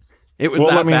it was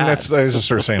bad. I was just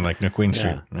sort of saying like New Queen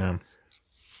Street. Yeah.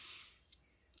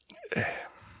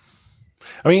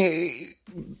 I mean,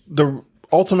 the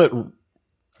ultimate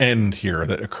end here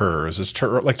that occurs is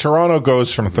like Toronto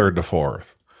goes from 3rd to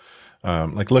 4th.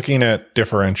 Like looking at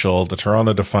differential, the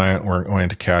Toronto Defiant were going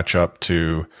to catch up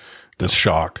to this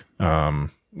Shock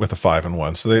with a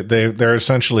 5-1. So they're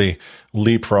essentially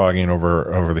leapfrogging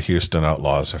over the Houston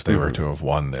Outlaws if they were to have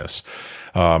won this.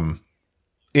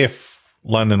 If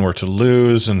London were to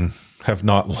lose and have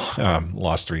not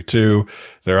lost 3-2,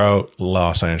 they're out.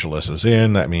 Los Angeles is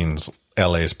in. That means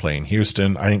LA is playing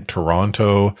Houston. I think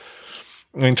Toronto.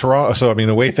 So,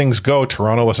 the way things go,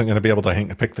 Toronto wasn't going to be able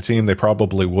to pick the team they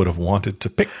probably would have wanted to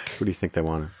pick. Who do you think they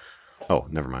wanted? Oh,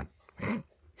 never mind.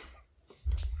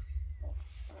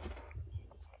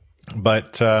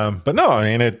 But no,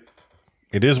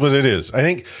 it is what it is. I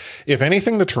think, if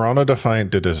anything, the Toronto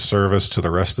Defiant did a service to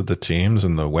the rest of the teams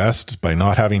in the West by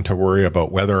not having to worry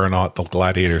about whether or not the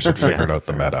Gladiators had figured out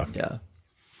the meta. Yeah.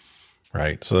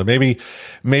 Right. So maybe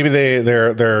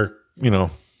they're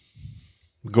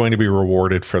going to be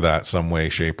rewarded for that some way,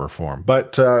 shape, or form.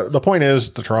 But the point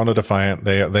is, the Toronto Defiant,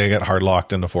 they get hard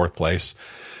locked into 4th place.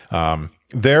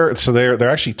 They're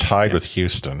actually tied with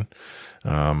Houston.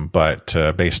 But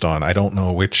based on, I don't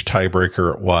know which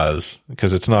tiebreaker it was,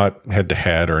 because it's not head to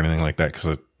head or anything like that, because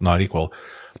it's not equal.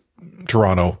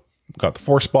 Toronto got the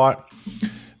 4th spot.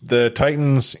 The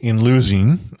Titans, in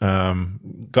losing,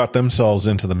 got themselves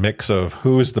into the mix of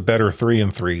who is the better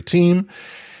 3-3 team.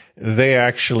 They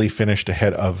actually finished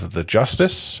ahead of the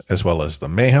Justice as well as the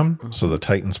Mayhem. So the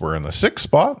Titans were in the 6th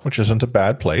spot, which isn't a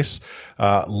bad place.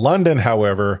 London,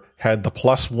 however, had the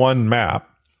 +1 map.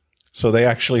 So they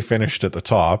actually finished at the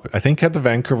top. I think had the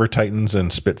Vancouver Titans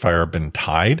and Spitfire been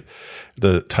tied,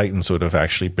 the Titans would have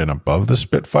actually been above the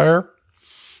Spitfire.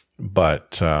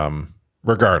 But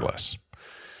regardless,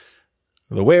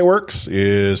 the way it works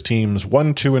is teams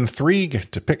 1, 2, and 3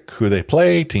 get to pick who they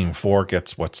play. Team 4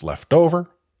 gets what's left over.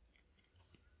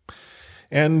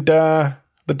 And the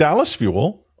Dallas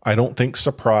Fuel, I don't think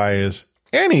surprise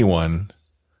anyone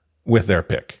with their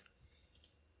pick.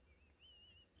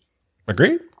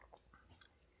 Agreed?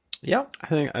 Yeah, I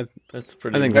think that's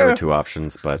pretty. I think there were 2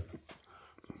 options, but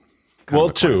well,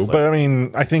 2. But I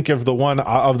mean, I think of the one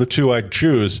of the 2 I'd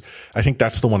choose, I think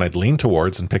that's the one I'd lean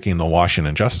towards in picking the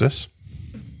Washington Justice.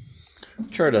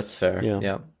 Sure, that's fair.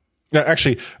 Yeah.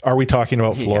 Actually, are we talking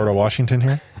about Florida, Washington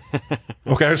here?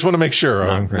 Okay, I just want to make sure.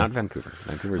 Not Vancouver.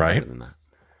 Vancouver's right? better than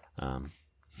that.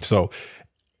 So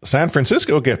San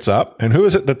Francisco gets up, and who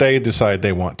is it that they decide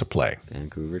they want to play?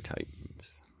 Vancouver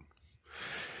Titans.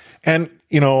 And,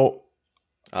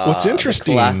 what's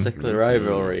interesting... Classic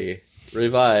rivalry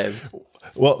revived.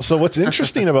 Well, so what's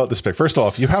interesting about this pick, first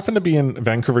off, you happen to be in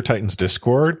Vancouver Titans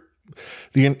Discord.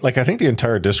 I think the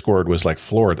entire Discord was like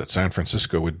floored that San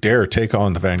Francisco would dare take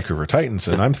on the Vancouver Titans.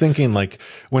 And I'm thinking, like,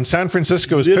 when San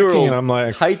Francisco is picking, and I'm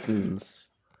like... Titans.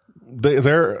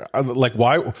 They're like,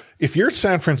 why? If you're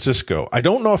San Francisco, I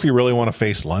don't know if you really want to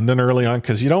face London early on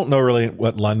because you don't know really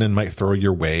what London might throw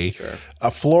your way. Sure.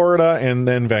 Florida and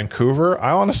then Vancouver.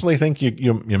 I honestly think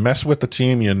you mess with the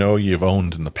team you've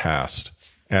owned in the past.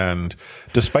 And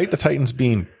despite the Titans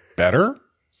being better,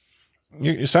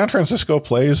 San Francisco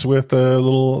plays with a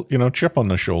little chip on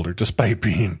the shoulder, despite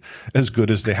being as good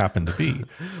as they happen to be.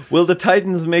 Will the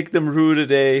Titans make them rue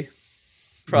today?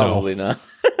 Probably not.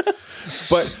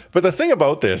 But the thing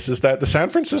about this is that the San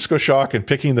Francisco Shock and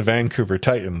picking the Vancouver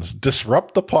Titans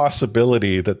disrupt the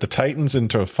possibility that the Titans and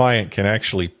Defiant can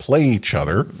actually play each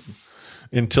other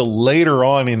until later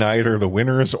on in either the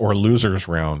winners or losers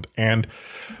round. And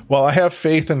while I have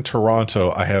faith in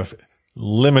Toronto, I have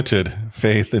limited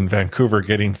faith in Vancouver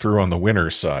getting through on the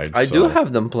winners side. I do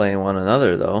have them playing one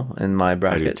another though in my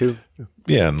bracket. I do too.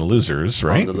 Yeah, and the losers,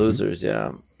 right? The losers,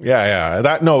 yeah. Yeah.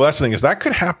 That's the thing is that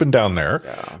could happen down there,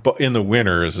 but in the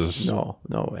winners is no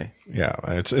way. Yeah,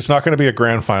 it's not going to be a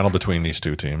grand final between these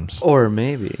 2 teams, or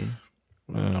maybe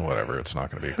whatever. It's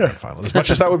not going to be a grand final. As much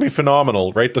as that would be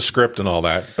phenomenal, write the script and all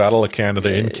that. Battle of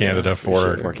Canada in Canada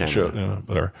for Canada,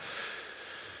 whatever.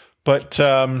 But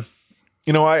I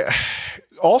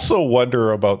also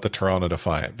wonder about the Toronto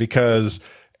Defiant because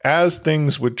as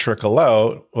things would trickle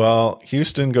out, well,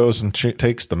 Houston goes and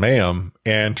takes the Mayhem,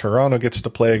 and Toronto gets to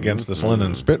play against this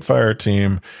London Spitfire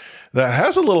team that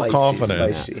has a little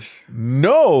confidence,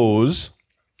 knows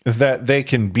that they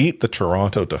can beat the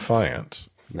Toronto Defiant.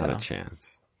 Not a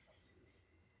chance.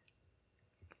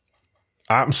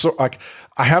 I have so in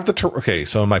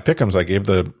my pick'ems, I gave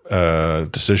the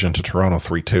decision to Toronto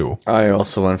 3-2. I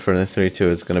also went for the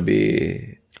 3-2. It's going to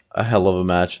be a hell of a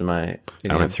match in my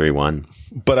opinion. I went 3-1.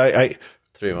 But I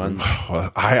 3-1.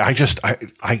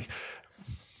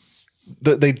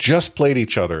 They just played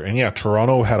each other, and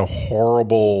Toronto had a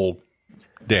horrible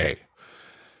day.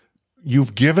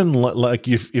 You've given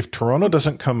if Toronto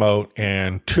doesn't come out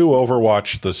and 2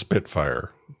 Overwatch the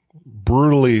Spitfire,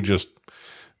 brutally just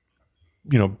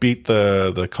beat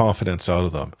the confidence out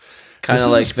of them. Kind of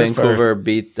like Vancouver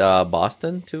beat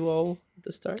Boston 2-0.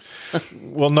 The start?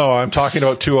 Well, no, I'm talking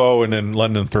about 2-0 and then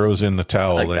London throws in the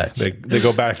towel. They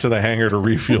go back to the hangar to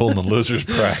refuel in the losers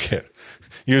bracket.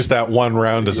 Use that one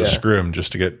round as a scrim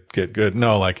just to get good.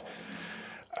 No,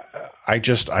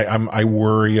 I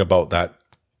worry about that.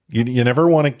 You never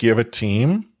want to give a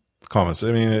team comments.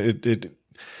 I mean, it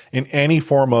in any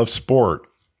form of sport.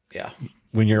 Yeah.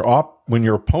 When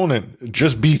your opponent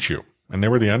just beat you and they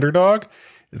were the underdog,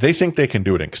 they think they can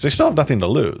do it because they still have nothing to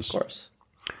lose. Of course.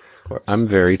 I'm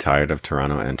very tired of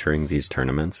Toronto entering these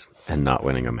tournaments and not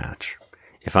winning a match.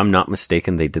 If I'm not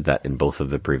mistaken, they did that in both of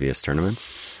the previous tournaments.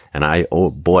 And oh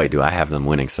boy, do I have them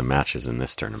winning some matches in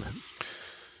this tournament.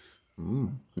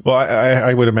 Well,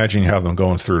 I would imagine you have them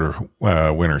going through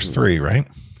to winners 3, right?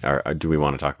 Do we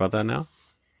want to talk about that now?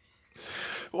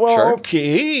 Well, sure.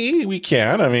 Okay, we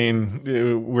can. I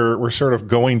mean, we're sort of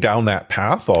going down that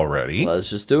path already. Let's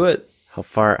just do it. How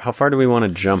far do we want to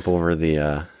jump over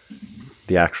the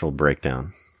actual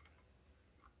breakdown?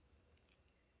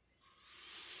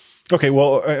 Okay,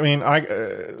 well, I mean,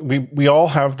 we all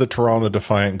have the Toronto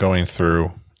Defiant going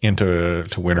through into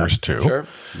winners 2. Sure.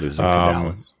 Losing to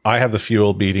Dallas. I have the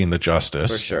Fuel beating the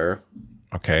Justice. For sure.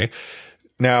 Okay.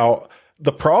 Now,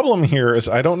 the problem here is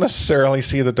I don't necessarily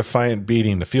see the Defiant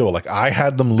beating the Fuel. Like, I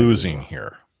had them losing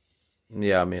here.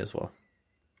 Yeah, me as well.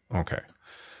 Okay.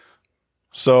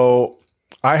 So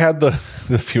I had the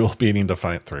Fuel beating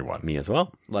Defiant 3-1. Me as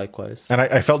well. Likewise. And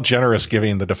I felt generous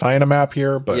giving the Defiant a map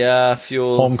here, but Yeah,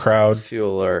 Fuel. home crowd.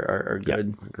 Fuel are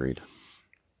good. Yep, agreed.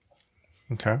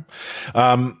 Okay.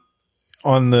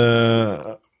 On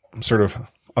the sort of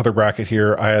other bracket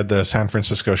here, I had the San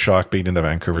Francisco Shock beating the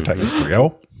Vancouver Titans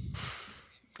 3-0.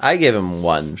 I gave him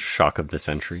 1. Shock of the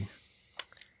century.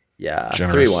 Yeah,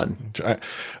 Generous. 3-1.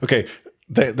 Okay.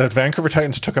 The Vancouver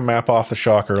Titans took a map off the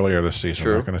Shock earlier this season.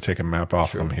 True. We're going to take a map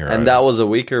off them here. And that was a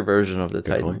weaker version of the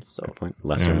Good point. Titans. So Good point.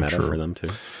 Lesser Yeah, meta true. for them too.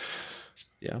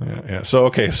 yeah. Yeah. So,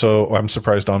 okay. So I'm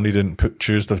surprised Omni didn't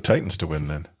choose the Titans to win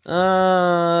then.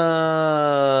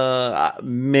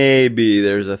 Maybe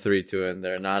there's a 3-2 in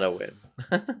there, not a win.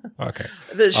 Okay.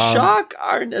 The Shock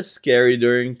aren't as scary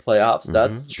during playoffs.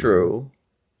 That's true.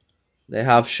 They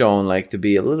have shown like to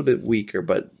be a little bit weaker,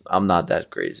 but I'm not that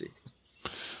crazy.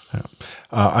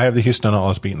 I have the Houston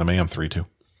Outlaws beating the Mayhem 3-2,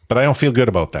 but I don't feel good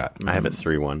about that. I have it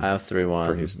 3-1. I have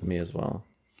 3-1. Me as well.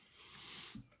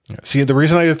 Yeah. See, the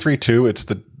reason I did 3-2, it's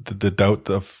the doubt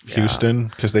of Houston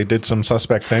because they did some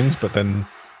suspect things, but then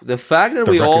The fact that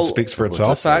the we record all speaks for the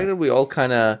itself. fact that we all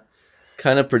kind of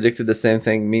predicted the same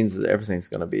thing means that everything's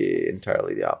going to be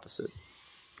entirely the opposite.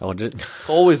 Oh, just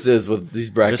Always is with these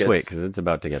brackets. wait, because it's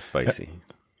about to get spicy.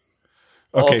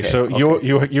 Okay, so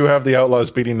you have the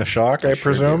Outlaws beating the Shock, I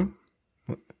presume.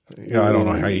 Yeah, I don't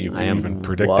know how you I am- even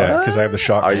predict that because I have the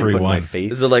Shock Are you putting my 3-1.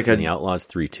 faith Is it like in a- the Outlaws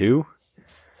 3-2?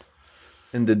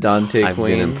 in the Dante I've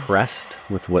Queen. been impressed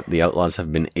with what the Outlaws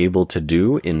have been able to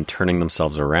do in turning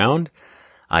themselves around.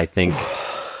 I think,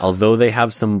 although they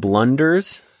have some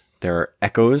blunders, there are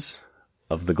echoes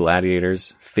of the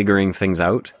Gladiators figuring things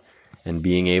out and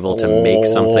being able to make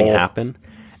something happen.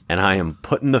 And I am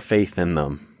putting the faith in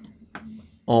them.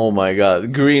 Oh my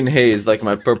god, green haze like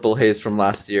my purple haze from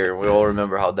last year. We all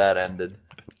remember how that ended.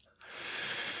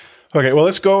 Okay, well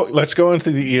let's go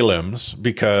into the elims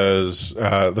because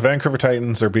the Vancouver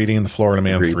Titans are beating the Florida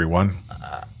Man 3-1.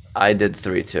 I did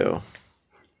 3-2.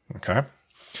 Okay.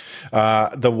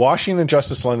 The Washington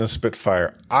Justice London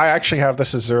Spitfire. I actually have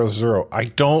this as 0-0. I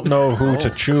don't know who to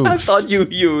choose. I thought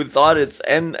you thought it's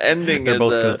ending. They're as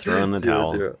both a going to throw in the 0-0.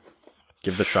 towel.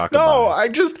 Give the Shock a No,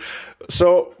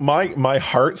 bye. my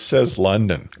heart says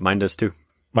London. Mine does too.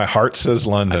 My heart says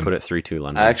London. Put it 3-2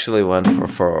 London. I actually went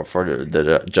for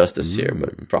the Justice here,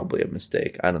 but probably a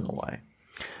mistake. I don't know why.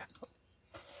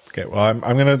 Okay, well I'm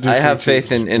going to do. I have 3-2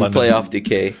 faith in London. playoff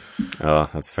decay. Oh,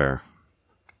 that's fair.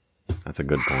 That's a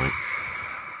good point.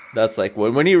 That's like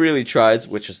when he really tries,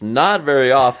 which is not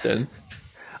very often.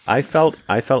 I felt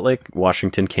like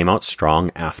Washington came out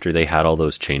strong after they had all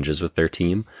those changes with their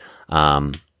team.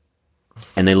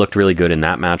 And they looked really good in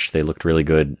that match. They looked really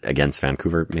good against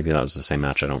Vancouver. Maybe that was the same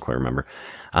match. I don't quite remember.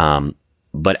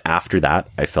 But after that,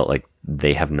 I felt like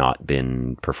they have not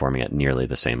been performing at nearly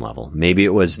the same level. Maybe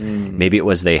it was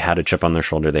they had a chip on their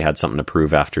shoulder. They had something to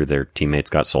prove after their teammates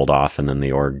got sold off, and then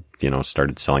the org,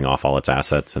 started selling off all its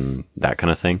assets and that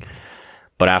kind of thing.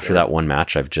 But after that one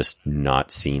match, I've just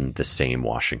not seen the same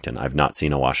Washington. I've not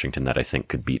seen a Washington that I think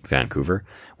could beat Vancouver.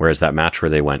 Whereas that match where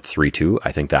they went 3-2,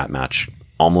 I think that match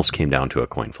almost came down to a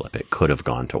coin flip. It could have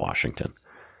gone to Washington.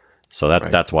 So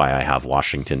that's why I have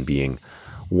Washington being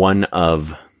one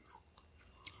of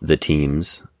the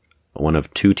teams, one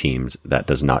of two teams that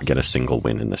does not get a single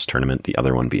win in this tournament, the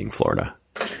other one being Florida.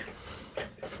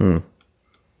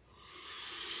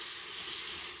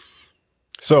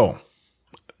 So,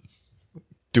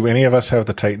 do any of us have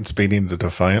the Titans beating the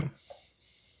Defiant?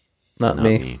 Not Not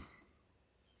me. me.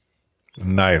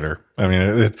 Neither. I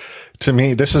mean, to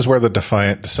me, this is where the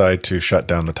Defiant decide to shut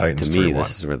down the Titans To me, 3-1.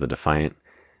 this is where the Defiant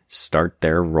start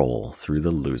their roll through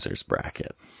the losers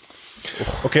bracket.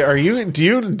 Okay, do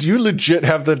you legit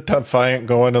have the Defiant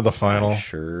going to the final?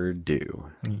 Sure do.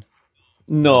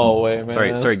 No way,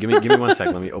 man. Sorry. Give me 1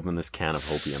 second. Let me open this can of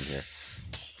hopium here.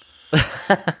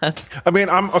 I mean,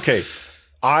 I'm okay.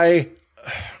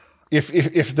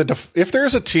 If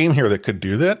there's a team here that could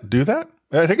do that.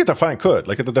 I think a Defiant could.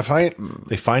 Like at the Defiant,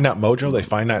 they find that mojo, they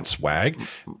find that swag.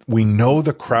 We know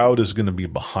the crowd is going to be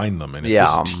behind them, and if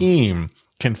this team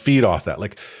can feed off that,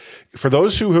 like for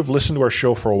those who have listened to our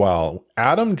show for a while,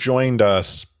 Adam joined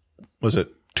us. Was it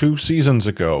 2 seasons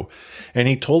ago? And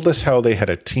he told us how they had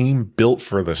a team built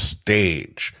for the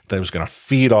stage that was going to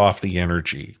feed off the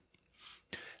energy.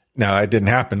 Now, that didn't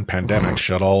happen. Pandemic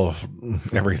shut all of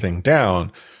everything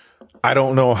down. I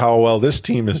don't know how well this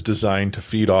team is designed to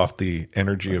feed off the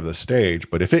energy of the stage,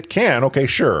 but if it can, okay,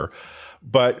 sure.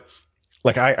 But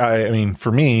like I mean,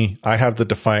 for me, I have the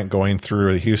Defiant going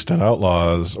through the Houston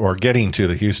Outlaws or getting to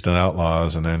the Houston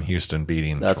Outlaws and then Houston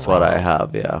beating. That's Toronto. what I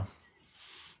have. Yeah.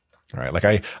 Right. Like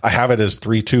I have it as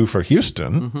 3-2 for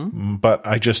Houston, but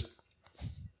I just,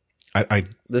 I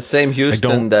the same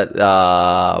Houston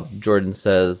that Jordan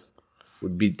says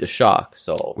would beat the Shock.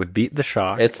 So Would beat the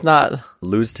Shock. it's not.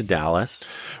 Lose to Dallas.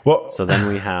 well, So then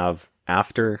we have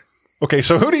after okay.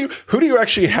 So who do you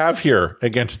actually have here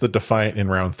against the Defiant in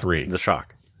round 3? the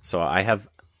Shock. So I have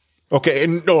Okay.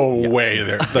 No way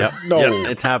there. No.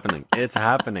 Yep, it's happening. It's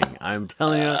happening. I'm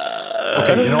telling you.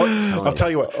 Okay. You know what? I'll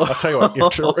tell you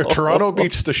what. If Toronto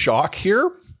beats the Shock here,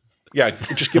 yeah,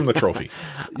 just give them the trophy.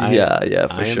 Yeah,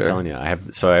 for I am sure. telling you. I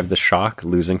have the Shock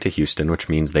losing to Houston, which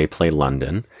means they play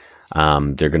London.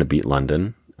 They're going to beat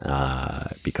London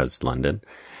because London.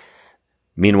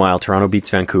 Meanwhile, Toronto beats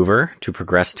Vancouver to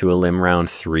progress to a limb round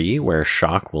 3, where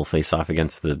Shock will face off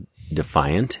against the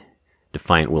Defiant.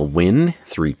 Defiant will win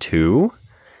 3-2.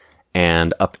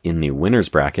 And up in the winners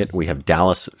bracket, we have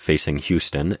Dallas facing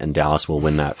Houston, and Dallas will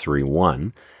win that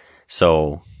 3-1.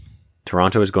 So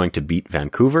Toronto is going to beat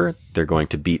Vancouver. They're going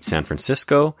to beat San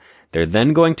Francisco. They're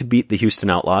then going to beat the Houston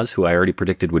Outlaws, who I already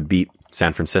predicted would beat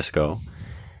San Francisco,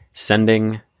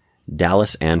 sending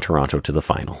Dallas and Toronto to the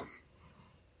final.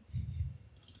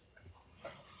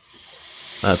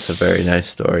 That's a very nice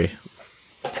story.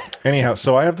 Anyhow,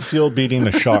 so I have the Field beating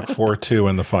the Shock 4-2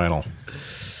 in the final.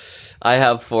 I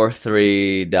have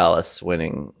 4-3 Dallas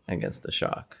winning against the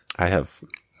Shock. I have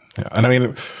Yeah, and I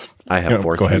mean, I have You know,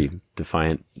 go 4-3 ahead.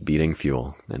 Defiant beating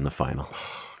Fuel in the final.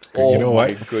 Oh you know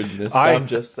my what? goodness! I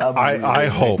I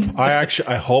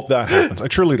hope that happens. I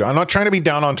truly do. I'm not trying to be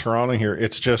down on Toronto here.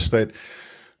 It's just that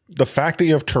the fact that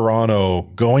you have Toronto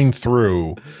going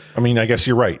through, I mean, I guess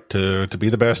you're right. To be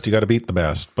the best, you got to beat the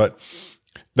best. But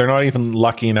they're not even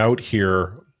lucking out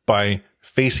here by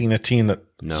facing a team that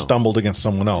stumbled against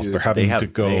someone else. They're having to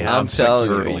go. I'm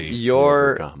telling you,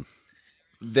 your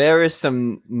there is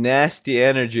some nasty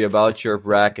energy about your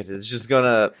bracket. It's just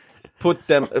gonna put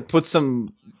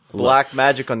some black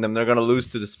magic on them. They're gonna lose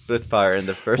to the Spitfire in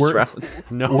the first round.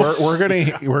 we're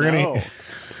gonna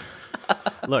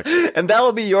Look, And that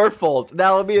will be your fault.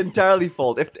 That will be entirely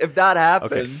fault. If that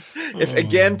happens, if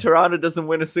again Toronto doesn't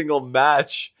win a single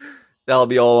match, that'll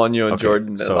be all on you and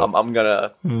Jordan. so- I'm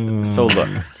gonna. So look,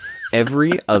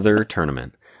 every other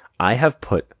tournament, I have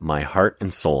put my heart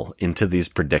and soul into these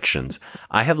predictions.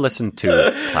 I have listened to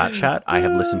Plat Chat. I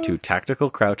have listened to Tactical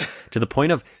Crouch to the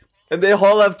point of And they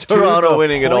all have Toronto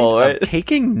winning it all, right?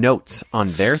 taking notes on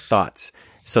their thoughts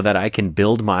so that I can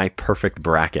build my perfect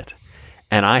bracket.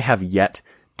 And I have yet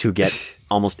to get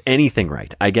almost anything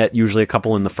right. I get usually a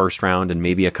couple in the first round and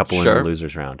maybe a couple in the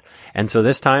losers round. And so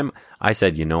this time I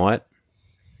said, you know what?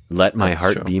 Let my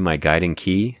heart be my guiding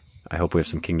key. I hope we have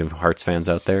some Kingdom Hearts fans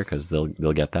out there because they'll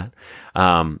get that.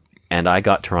 And I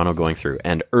got Toronto going through.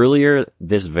 And earlier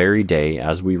this very day,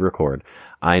 as we record,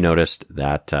 I noticed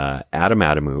that Adam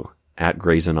Adamu at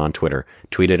Grayson on Twitter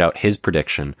tweeted out his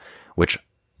prediction, which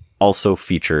also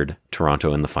featured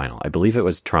Toronto in the final. I believe it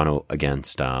was Toronto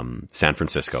against San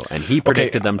Francisco, and he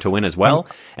predicted them to win as well.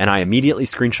 And I immediately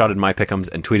screenshotted my pick'ems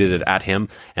and tweeted it at him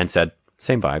and said,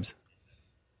 same vibes.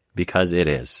 Because it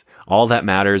is. All that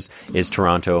matters is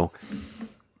Toronto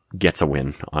gets a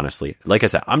win, honestly. Like I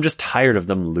said, I'm just tired of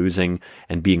them losing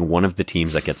and being one of the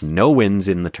teams that gets no wins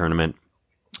in the tournament.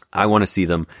 I want to see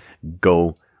them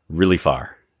go really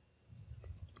far.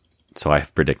 So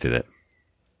I've predicted it.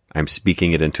 I'm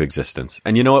speaking it into existence.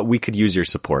 And you know what? We could use your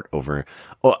support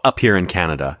up here in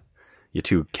Canada. You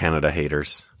two Canada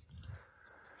haters.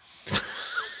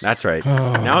 That's right.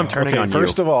 Now I'm turning on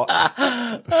First you. of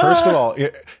all,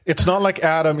 it's not like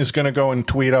Adam is going to go and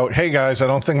tweet out, "Hey guys, I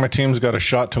don't think my team's got a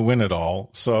shot to win it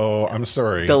all." So I'm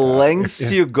sorry. The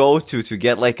lengths you go to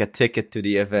get like a ticket to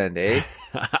the event, eh?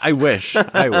 I wish.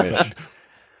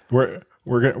 We're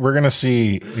gonna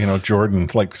see,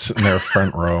 Jordan like sitting there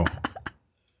front row.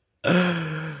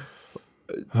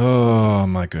 Oh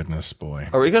my goodness, boy.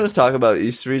 Are we going to talk about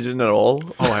East Region at all?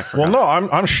 Oh, I forgot. Well, no,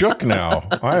 I'm shook now.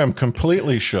 I am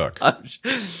completely shook.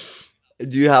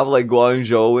 Do you have like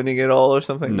Guangzhou winning it all or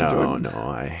something? Jordan? No.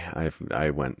 I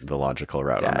went the logical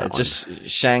route on that just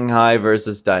Shanghai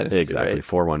versus Dynasty. Exactly. Right?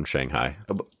 4-1 Shanghai.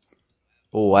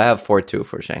 Oh, I have 4-2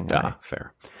 for Shanghai. Yeah,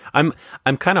 fair. I'm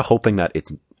kind of hoping that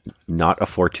it's not a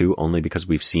 4-2 only because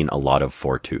we've seen a lot of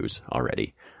 4-2s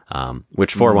already.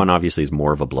 Which 4-1 obviously is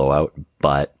more of a blowout,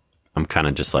 but I'm kind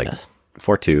of just like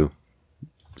 4-2.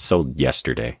 So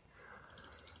yesterday.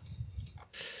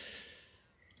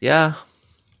 Yeah.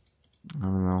 I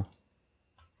don't know.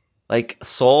 Like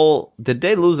Seoul, did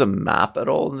they lose a map at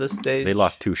all in this stage? They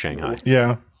lost to Shanghai.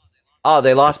 Yeah. Oh,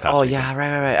 they lost. past Oh, weekend. yeah,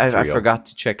 right. I 3-0. forgot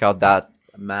to check out that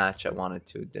match. I wanted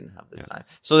to, didn't have the time.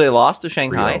 So they lost to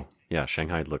Shanghai. 3-0. Yeah,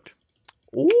 Shanghai looked.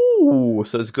 Ooh,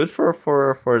 so it's good for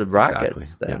the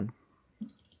brackets Exactly,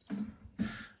 then.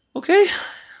 Okay.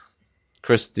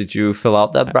 Chris, did you fill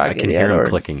out that bracket? I can yet, hear him or-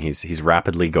 clicking. He's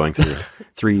rapidly going through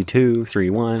 3-2,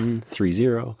 3-1,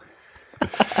 3-0.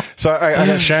 So I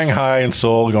got Shanghai and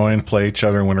Seoul going to play each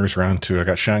other in winners round 2. I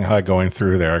got Shanghai going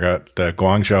through there. I got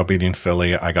Guangzhou beating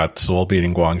Philly. I got Seoul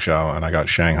beating Guangzhou, and I got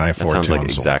Shanghai 4-2 That sounds like on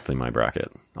Seoul. exactly my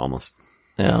bracket, almost.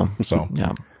 Yeah. So,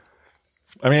 Yeah.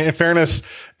 I mean, in fairness,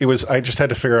 I just had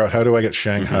to figure out how do I get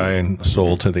Shanghai and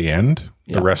Seoul to the end.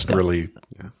 The rest really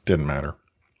didn't matter.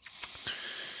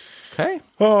 Okay.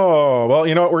 Oh, well,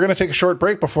 you know what? We're going to take a short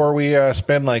break before we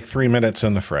spend like 3 minutes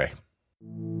in the fray.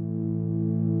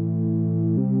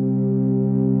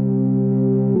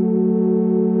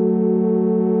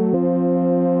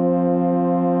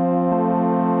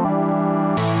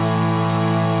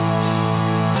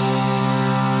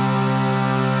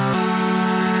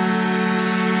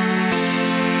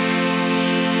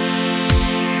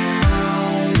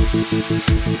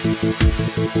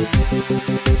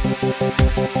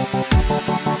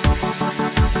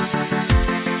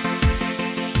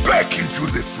 Back into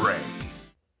the fray.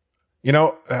 You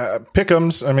know,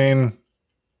 pick'ems, I mean,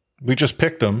 we just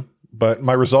picked them, but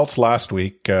my results last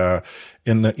week,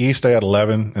 in the East, I had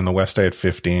 11. In the West, I had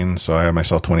 15. So I had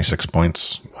myself 26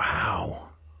 points. Wow.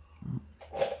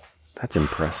 That's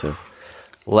impressive.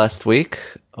 Last week.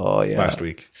 Oh yeah. Last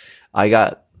week. I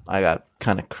got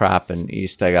kind of crap in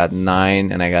East. I got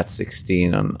 9 and I got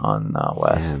 16 on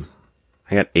West. Man.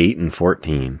 I got 8 and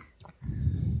 14.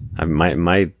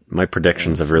 My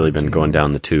predictions have really been going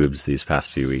down the tubes these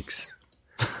past few weeks.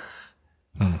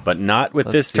 But not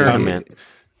with this see. tournament.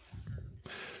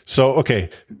 So, okay.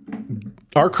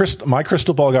 My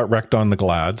crystal ball got wrecked on the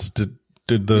Glads. Did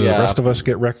the Yeah, rest of us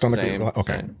get wrecked on the same, Glads?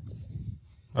 Okay. same.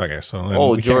 Okay, so then Oh,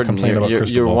 we can't Jordan, complain about you're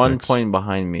crystal ball 1 picks. point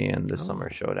behind me in the summer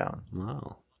showdown.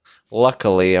 Wow.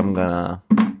 Luckily, I'm gonna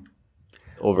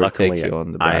overtake Luckily, you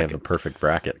on the I bracket. have a perfect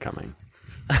bracket coming.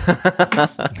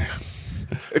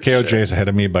 KOJ is ahead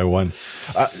of me by 1.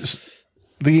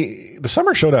 The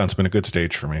Summer Showdown's been a good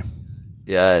stage for me.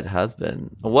 Yeah, it has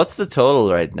been. What's the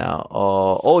total right now?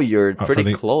 Oh, you're for pretty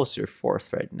the- close. You're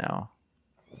 4th right now.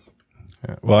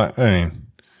 Yeah, well, I mean,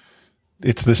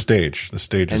 it's this stage. The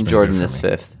stage has And been Jordan good is for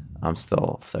me. 5th. I'm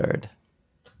still 3rd.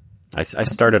 I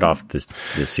started off this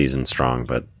season strong,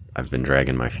 but I've been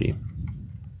dragging my feet.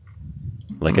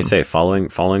 Like I say,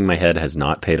 following my head has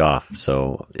not paid off,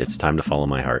 so it's time to follow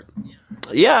my heart.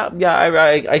 Yeah,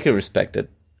 I can respect it.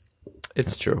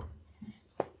 It's true.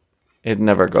 It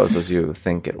never goes as you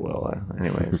think it will,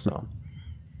 anyway. So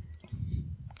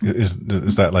Is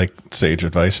that like sage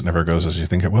advice? It never goes as you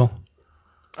think it will.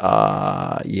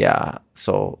 yeah.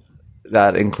 So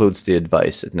that includes the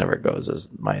advice. It never goes as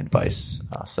my advice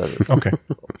says it. Okay.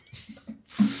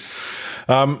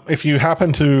 If you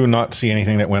happen to not see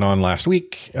anything that went on last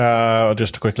week,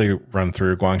 just to quickly run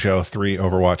through: Guangzhou 3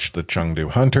 overwatched the Chengdu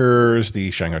Hunters,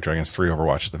 the Shanghai Dragons 3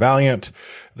 overwatched the Valiant,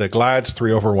 the Glads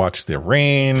 3 overwatched the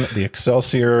Rain, the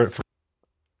Excelsior.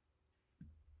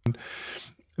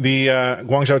 The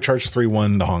Guangzhou Charge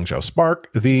 3-1 the Hangzhou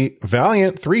Spark, the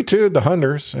Valiant 3-2 the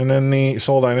Hunters, and then the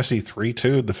Seoul Dynasty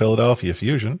 3-2 the Philadelphia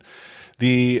Fusion.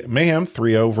 The Mayhem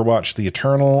 3 overwatched the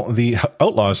Eternal. The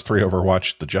Outlaws 3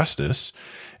 overwatched the Justice.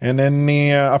 And then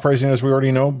the Uprising, as we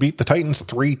already know, beat the Titans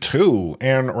 3-2.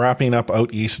 And wrapping up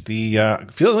out east, the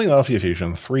Philadelphia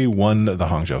Fusion 3-1 the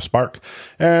Hangzhou Spark.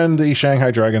 And the Shanghai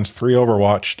Dragons 3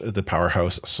 overwatched the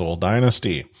powerhouse Seoul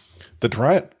Dynasty. The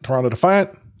Toronto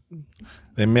Defiant,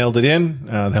 they mailed it in.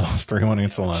 They lost 3-1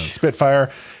 against the London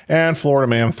Spitfire. And Florida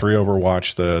Mayhem 3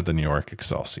 overwatched the New York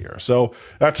Excelsior. So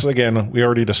that's, again, we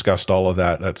already discussed all of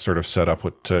that. That sort of set up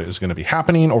what is going to be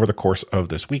happening over the course of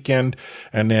this weekend.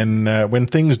 And then when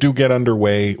things do get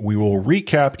underway, we will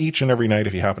recap each and every night.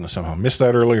 If you happen to somehow miss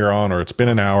that earlier on, or it's been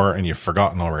an hour and you've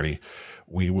forgotten already,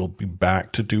 we will be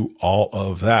back to do all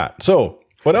of that. So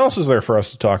what else is there for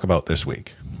us to talk about this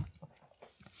week?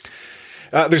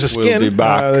 There's a skin. We'll be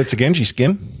back. It's a Genji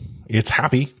skin. It's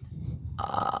happy.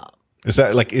 Is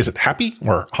that like, is it happy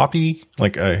or hoppy?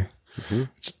 Like I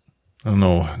don't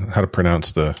know how to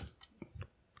pronounce the.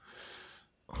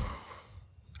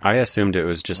 I assumed it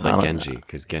was just like Genji,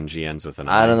 because Genji ends with an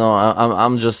I don't know.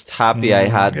 I'm just happy I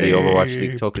had the Hey. Overwatch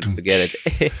League tokens to get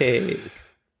it. Hey.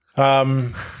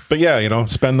 But yeah, you know,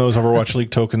 spend those Overwatch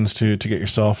League tokens to get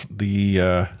yourself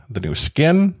the new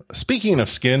skin. Speaking of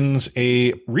skins,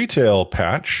 a retail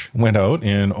patch went out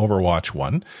in Overwatch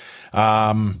 1.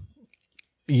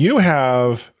 You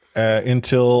have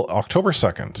until October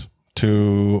 2nd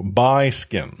to buy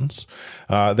skins.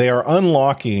 They are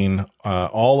unlocking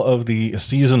all of the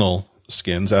seasonal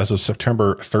skins as of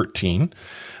September 13,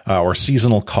 or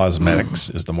seasonal cosmetics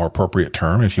is the more appropriate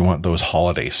term if you want those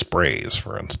holiday sprays,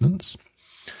 for instance.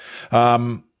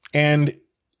 And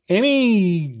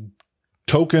any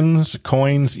tokens,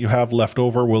 coins you have left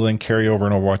over will then carry over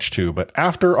in Overwatch 2. But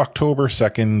after October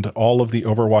 2nd, all of the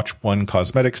Overwatch 1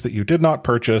 cosmetics that you did not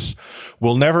purchase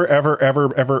will never, ever,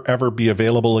 ever, ever, ever be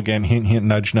available again. Hint, hint,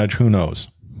 nudge, nudge. Who knows?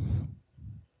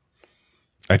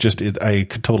 I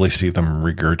could totally see them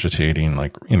regurgitating,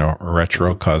 like,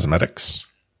 retro cosmetics.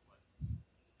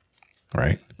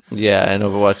 Right? Yeah, and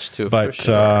Overwatch 2 but, for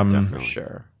sure. For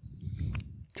sure.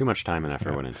 Too much time and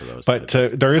effort went into those. But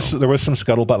there was some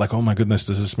scuttlebutt, like, oh my goodness,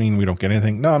 does this mean we don't get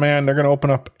anything? No, man, they're going to open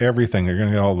up everything. They're going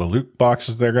to get all the loot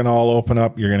boxes. They're going to all open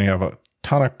up. You're going to have a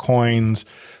ton of coins.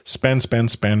 Spend.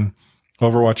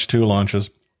 Overwatch 2 launches.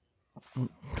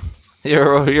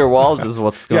 Your wallet is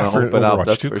what's going to open Overwatch up.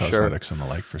 That's 2 for cosmetics sure. and the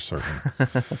like, for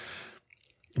certain.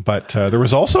 But there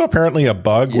was also apparently a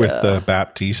bug with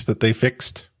Baptiste that they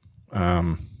fixed,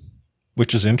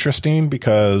 which is interesting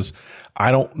because I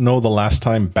don't know the last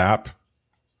time BAP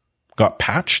got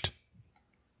patched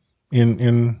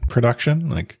in production.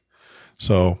 Like,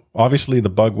 so obviously the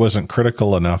bug wasn't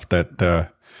critical enough that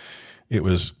it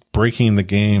was breaking the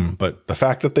game, but the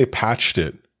fact that they patched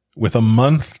it with a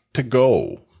month to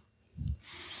go.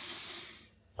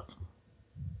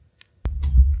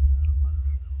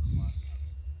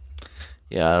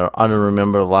 Yeah, I don't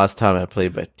remember the last time I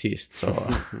played Baptiste, so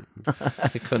I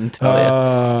couldn't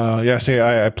tell you. Yeah, see,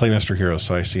 I play Mr. Hero,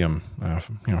 so I see him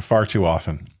far too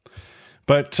often.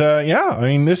 But I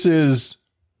mean, this is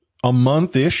a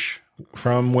month-ish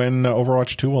from when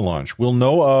Overwatch 2 will launch. We'll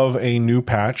know of a new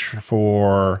patch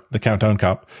for the Countdown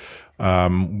Cup.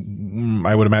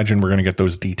 I would imagine we're going to get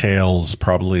those details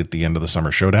probably at the end of the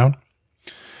Summer Showdown.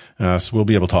 So we'll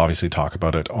be able to obviously talk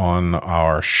about it on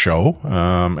our show.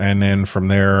 And then from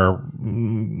there,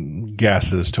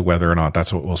 guess as to whether or not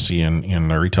that's what we'll see in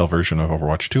the retail version of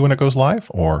Overwatch 2 when it goes live,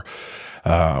 or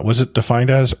was it defined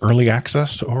as early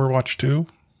access to Overwatch 2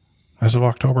 as of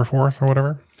October 4th or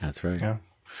whatever? That's right. Yeah.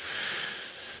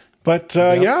 But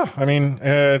I mean,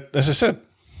 as I said,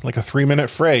 like a 3-minute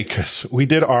fray, because we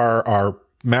did our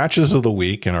matches of the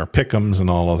week and our pick'ems and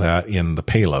all of that in the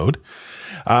payload.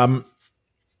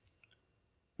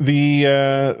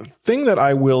 The thing that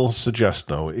I will suggest,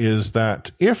 though, is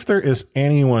that if there is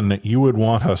anyone that you would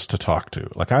want us to talk to,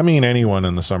 like I mean anyone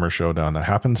in the Summer Showdown that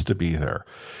happens to be there,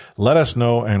 let us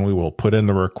know and we will put in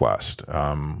the request.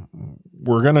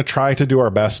 We're going to try to do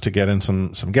our best to get in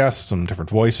some guests, some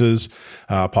different voices,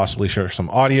 possibly share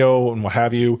some audio and what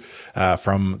have you,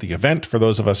 from the event for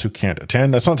those of us who can't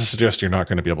attend. That's not to suggest you're not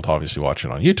going to be able to obviously watch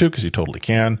it on YouTube, because you totally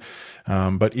can.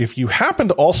 But if you happen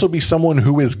to also be someone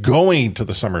who is going to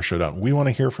the Summer Showdown, we want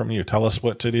to hear from you. Tell us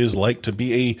what it is like to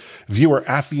be a viewer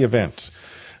at the event.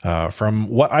 From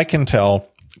what I can tell,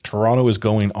 Toronto is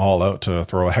going all out to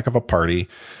throw a heck of a party.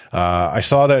 I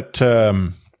saw that,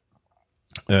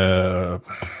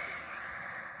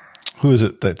 who is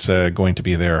it that's going to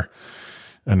be there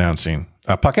announcing?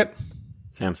 Puckett?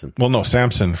 Samson. Well, no,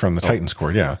 Samson from the Titans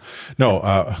scored. Yeah. No,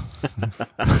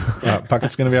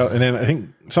 Puckett's going to be out. And then I think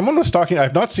someone was talking,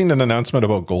 I've not seen an announcement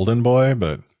about Golden Boy,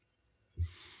 but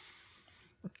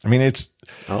I mean,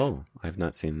 I've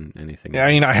not seen anything. I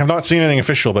mean, I have not seen anything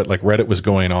official, but like Reddit was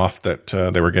going off that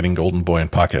they were getting Golden Boy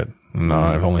and Puckett. No,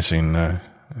 I've only seen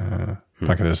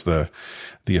Puckett as the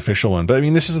official one. But I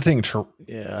mean, this is the thing.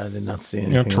 I did not see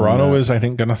anything. Toronto is, I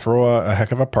think, going to throw a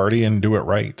heck of a party and do it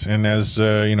right. And as,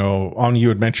 you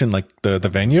had mentioned, like the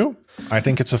venue, I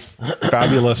think it's a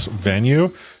fabulous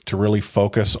venue to really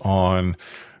focus on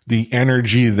the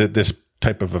energy that this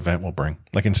type of event will bring.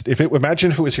 Like,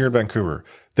 imagine if it was here in Vancouver,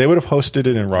 they would have hosted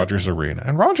it in Rogers Arena.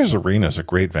 And Rogers Arena is a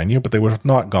great venue, but they would have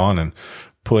not gone and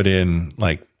put in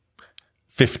like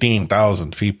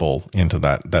 15,000 people into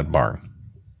that barn.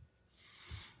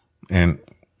 And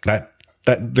that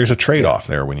there's a trade-off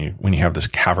there when you have this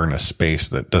cavernous space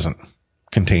that doesn't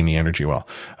contain the energy well.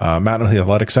 Mountain of the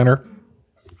Athletic Center,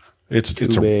 it's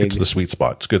the sweet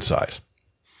spot. It's good size.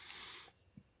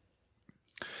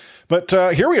 But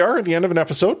here we are at the end of an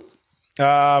episode.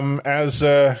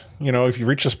 If you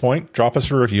reach this point, drop us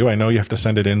a review. I know you have to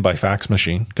send it in by fax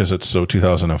machine because it's so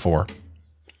 2004.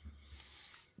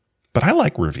 But I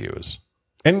like reviews.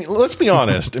 And let's be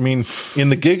honest. I mean, in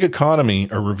the gig economy,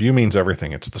 a review means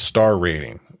everything. It's the star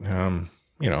rating.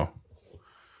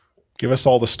 Give us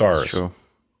all the stars. True.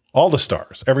 All the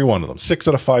stars. Every one of them. 6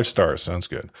 out of 5 stars. Sounds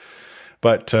good.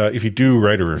 But if you do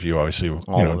write a review, obviously,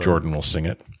 Jordan will sing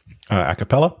it a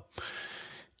cappella.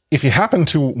 if you happen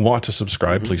to want to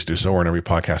subscribe, please do so, or in every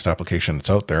podcast application that's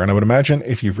out there. And I would imagine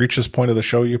if you've reached this point of the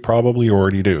show, you probably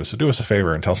already do. So do us a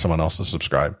favor and tell someone else to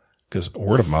subscribe, because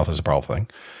word of mouth is a powerful thing.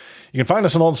 You can find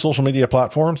us on all the social media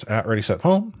platforms at Ready Set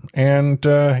Home. And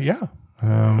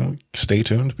stay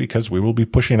tuned, because we will be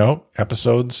pushing out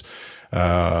episodes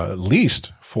at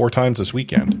least 4 times this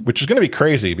weekend, which is going to be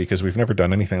crazy because we've never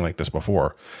done anything like this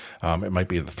before. It might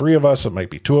be the 3 of us. It might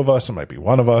be 2 of us. It might be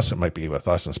 1 of us. It might be with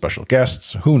us and special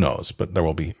guests. Who knows? But there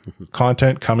will be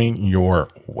content coming your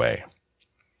way.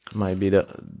 Might be the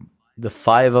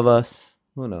 5 of us.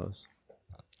 Who knows?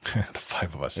 The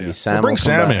 5 of us. Maybe Yeah. Sam We'll bring will come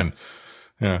Sam back. in.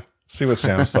 Yeah. See what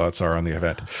Sam's thoughts are on the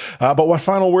event. But what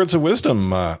final words of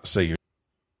wisdom say you?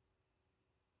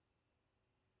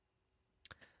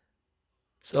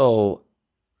 So,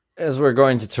 as we're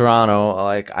going to Toronto,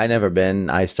 like, I never been.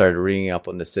 I started reading up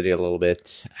on the city a little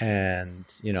bit, and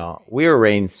we're a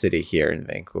rain city here in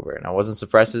Vancouver, and I wasn't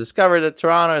surprised to discover that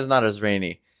Toronto is not as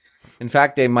rainy. In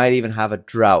fact, they might even have a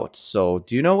drought. So,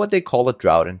 do you know what they call a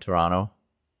drought in Toronto?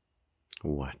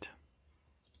 What?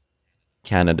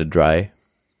 Canada Dry.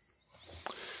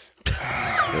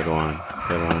 Good one.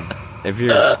 Good one. If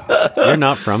you're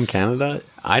not from Canada,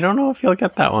 I don't know if you'll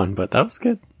get that one, but that was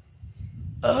good.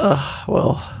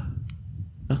 Well,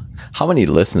 how many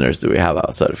listeners do we have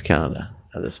outside of Canada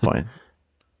at this point?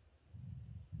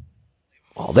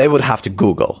 Well, they would have to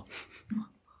Google.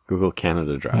 Google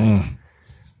Canada Dry.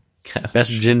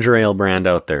 Best ginger ale brand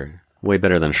out there. Way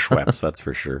better than Schweppes, that's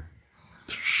for sure.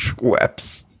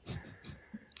 Schweppes.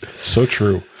 So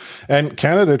true. And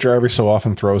Canada Dry every so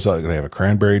often throws out, they have a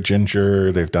cranberry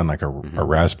ginger. They've done like a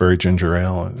raspberry ginger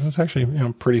ale. It's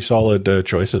actually, pretty solid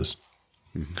choices.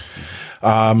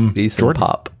 Decent Jordan?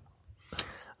 pop.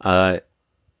 I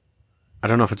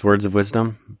don't know if it's words of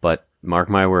wisdom, but mark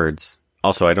my words.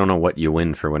 Also, I don't know what you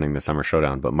win for winning the Summer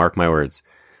Showdown, but mark my words.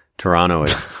 Toronto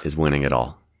is winning it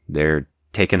all. They're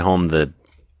taking home the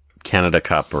Canada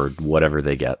Cup or whatever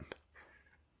they get.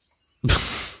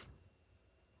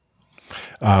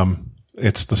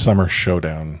 It's the Summer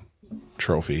Showdown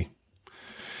trophy.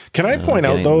 Can I point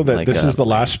out, though, that like this is the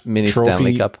last mini trophy?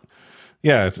 Stanley Cup.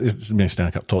 Yeah, it's mini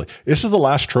Stanley Cup, totally. This is the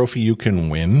last trophy you can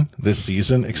win this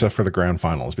season, except for the grand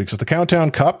finals, because the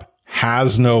Countdown Cup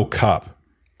has no cup.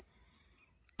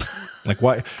 Like,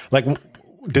 why? Like,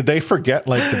 did they forget?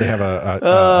 Like, did they have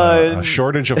a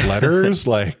shortage of letters?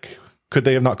 Like, could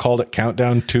they have not called it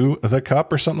Countdown to the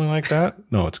Cup or something like that?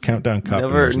 No, it's Countdown Cup.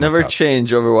 Never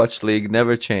change, Overwatch League.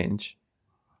 Never change.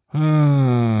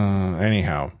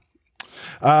 Anyhow.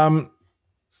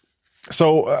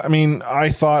 So, I mean, I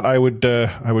thought I would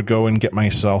go and get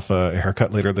myself a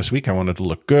haircut later this week. I wanted to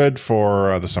look good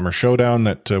for the Summer Showdown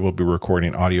that we'll be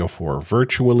recording audio for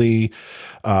virtually.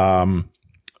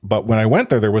 But when I went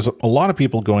there was a lot of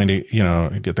people going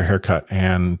to, get their haircut,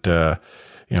 and,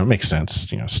 it makes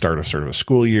sense, start of sort of a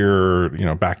school year,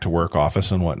 back to work,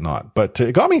 office and whatnot. But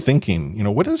it got me thinking,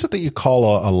 what is it that you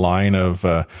call a line of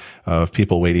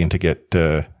people waiting to get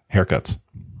haircuts?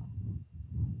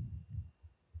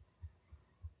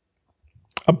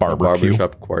 A barbecue.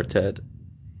 Barbershop quartet.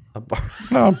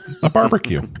 No, a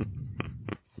barbecue.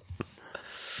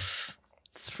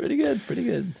 It's pretty good. Pretty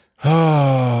good.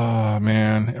 Oh,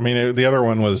 man. I mean, the other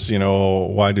one was,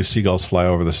 why do seagulls fly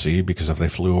over the sea? Because if they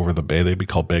flew over the bay, they'd be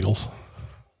called bagels.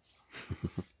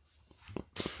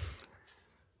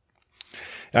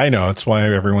 I know. It's why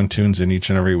everyone tunes in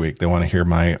each and every week. They want to hear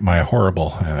my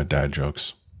horrible dad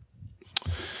jokes.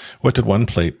 What did one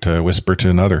plate whisper to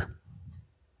another?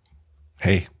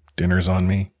 Hey, dinner's on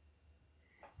me.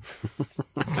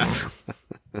 I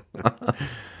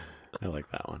like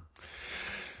that one.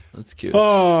 That's cute. Oh,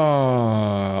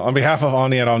 on behalf of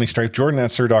Omni at Omni Strike, Jordan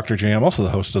at Sir Dr. J, I'm also the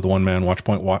host of the One Man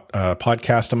Watchpoint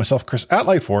podcast, and myself, Chris at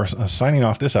Lightforce, signing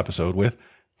off this episode with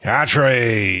Catch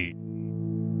Rate.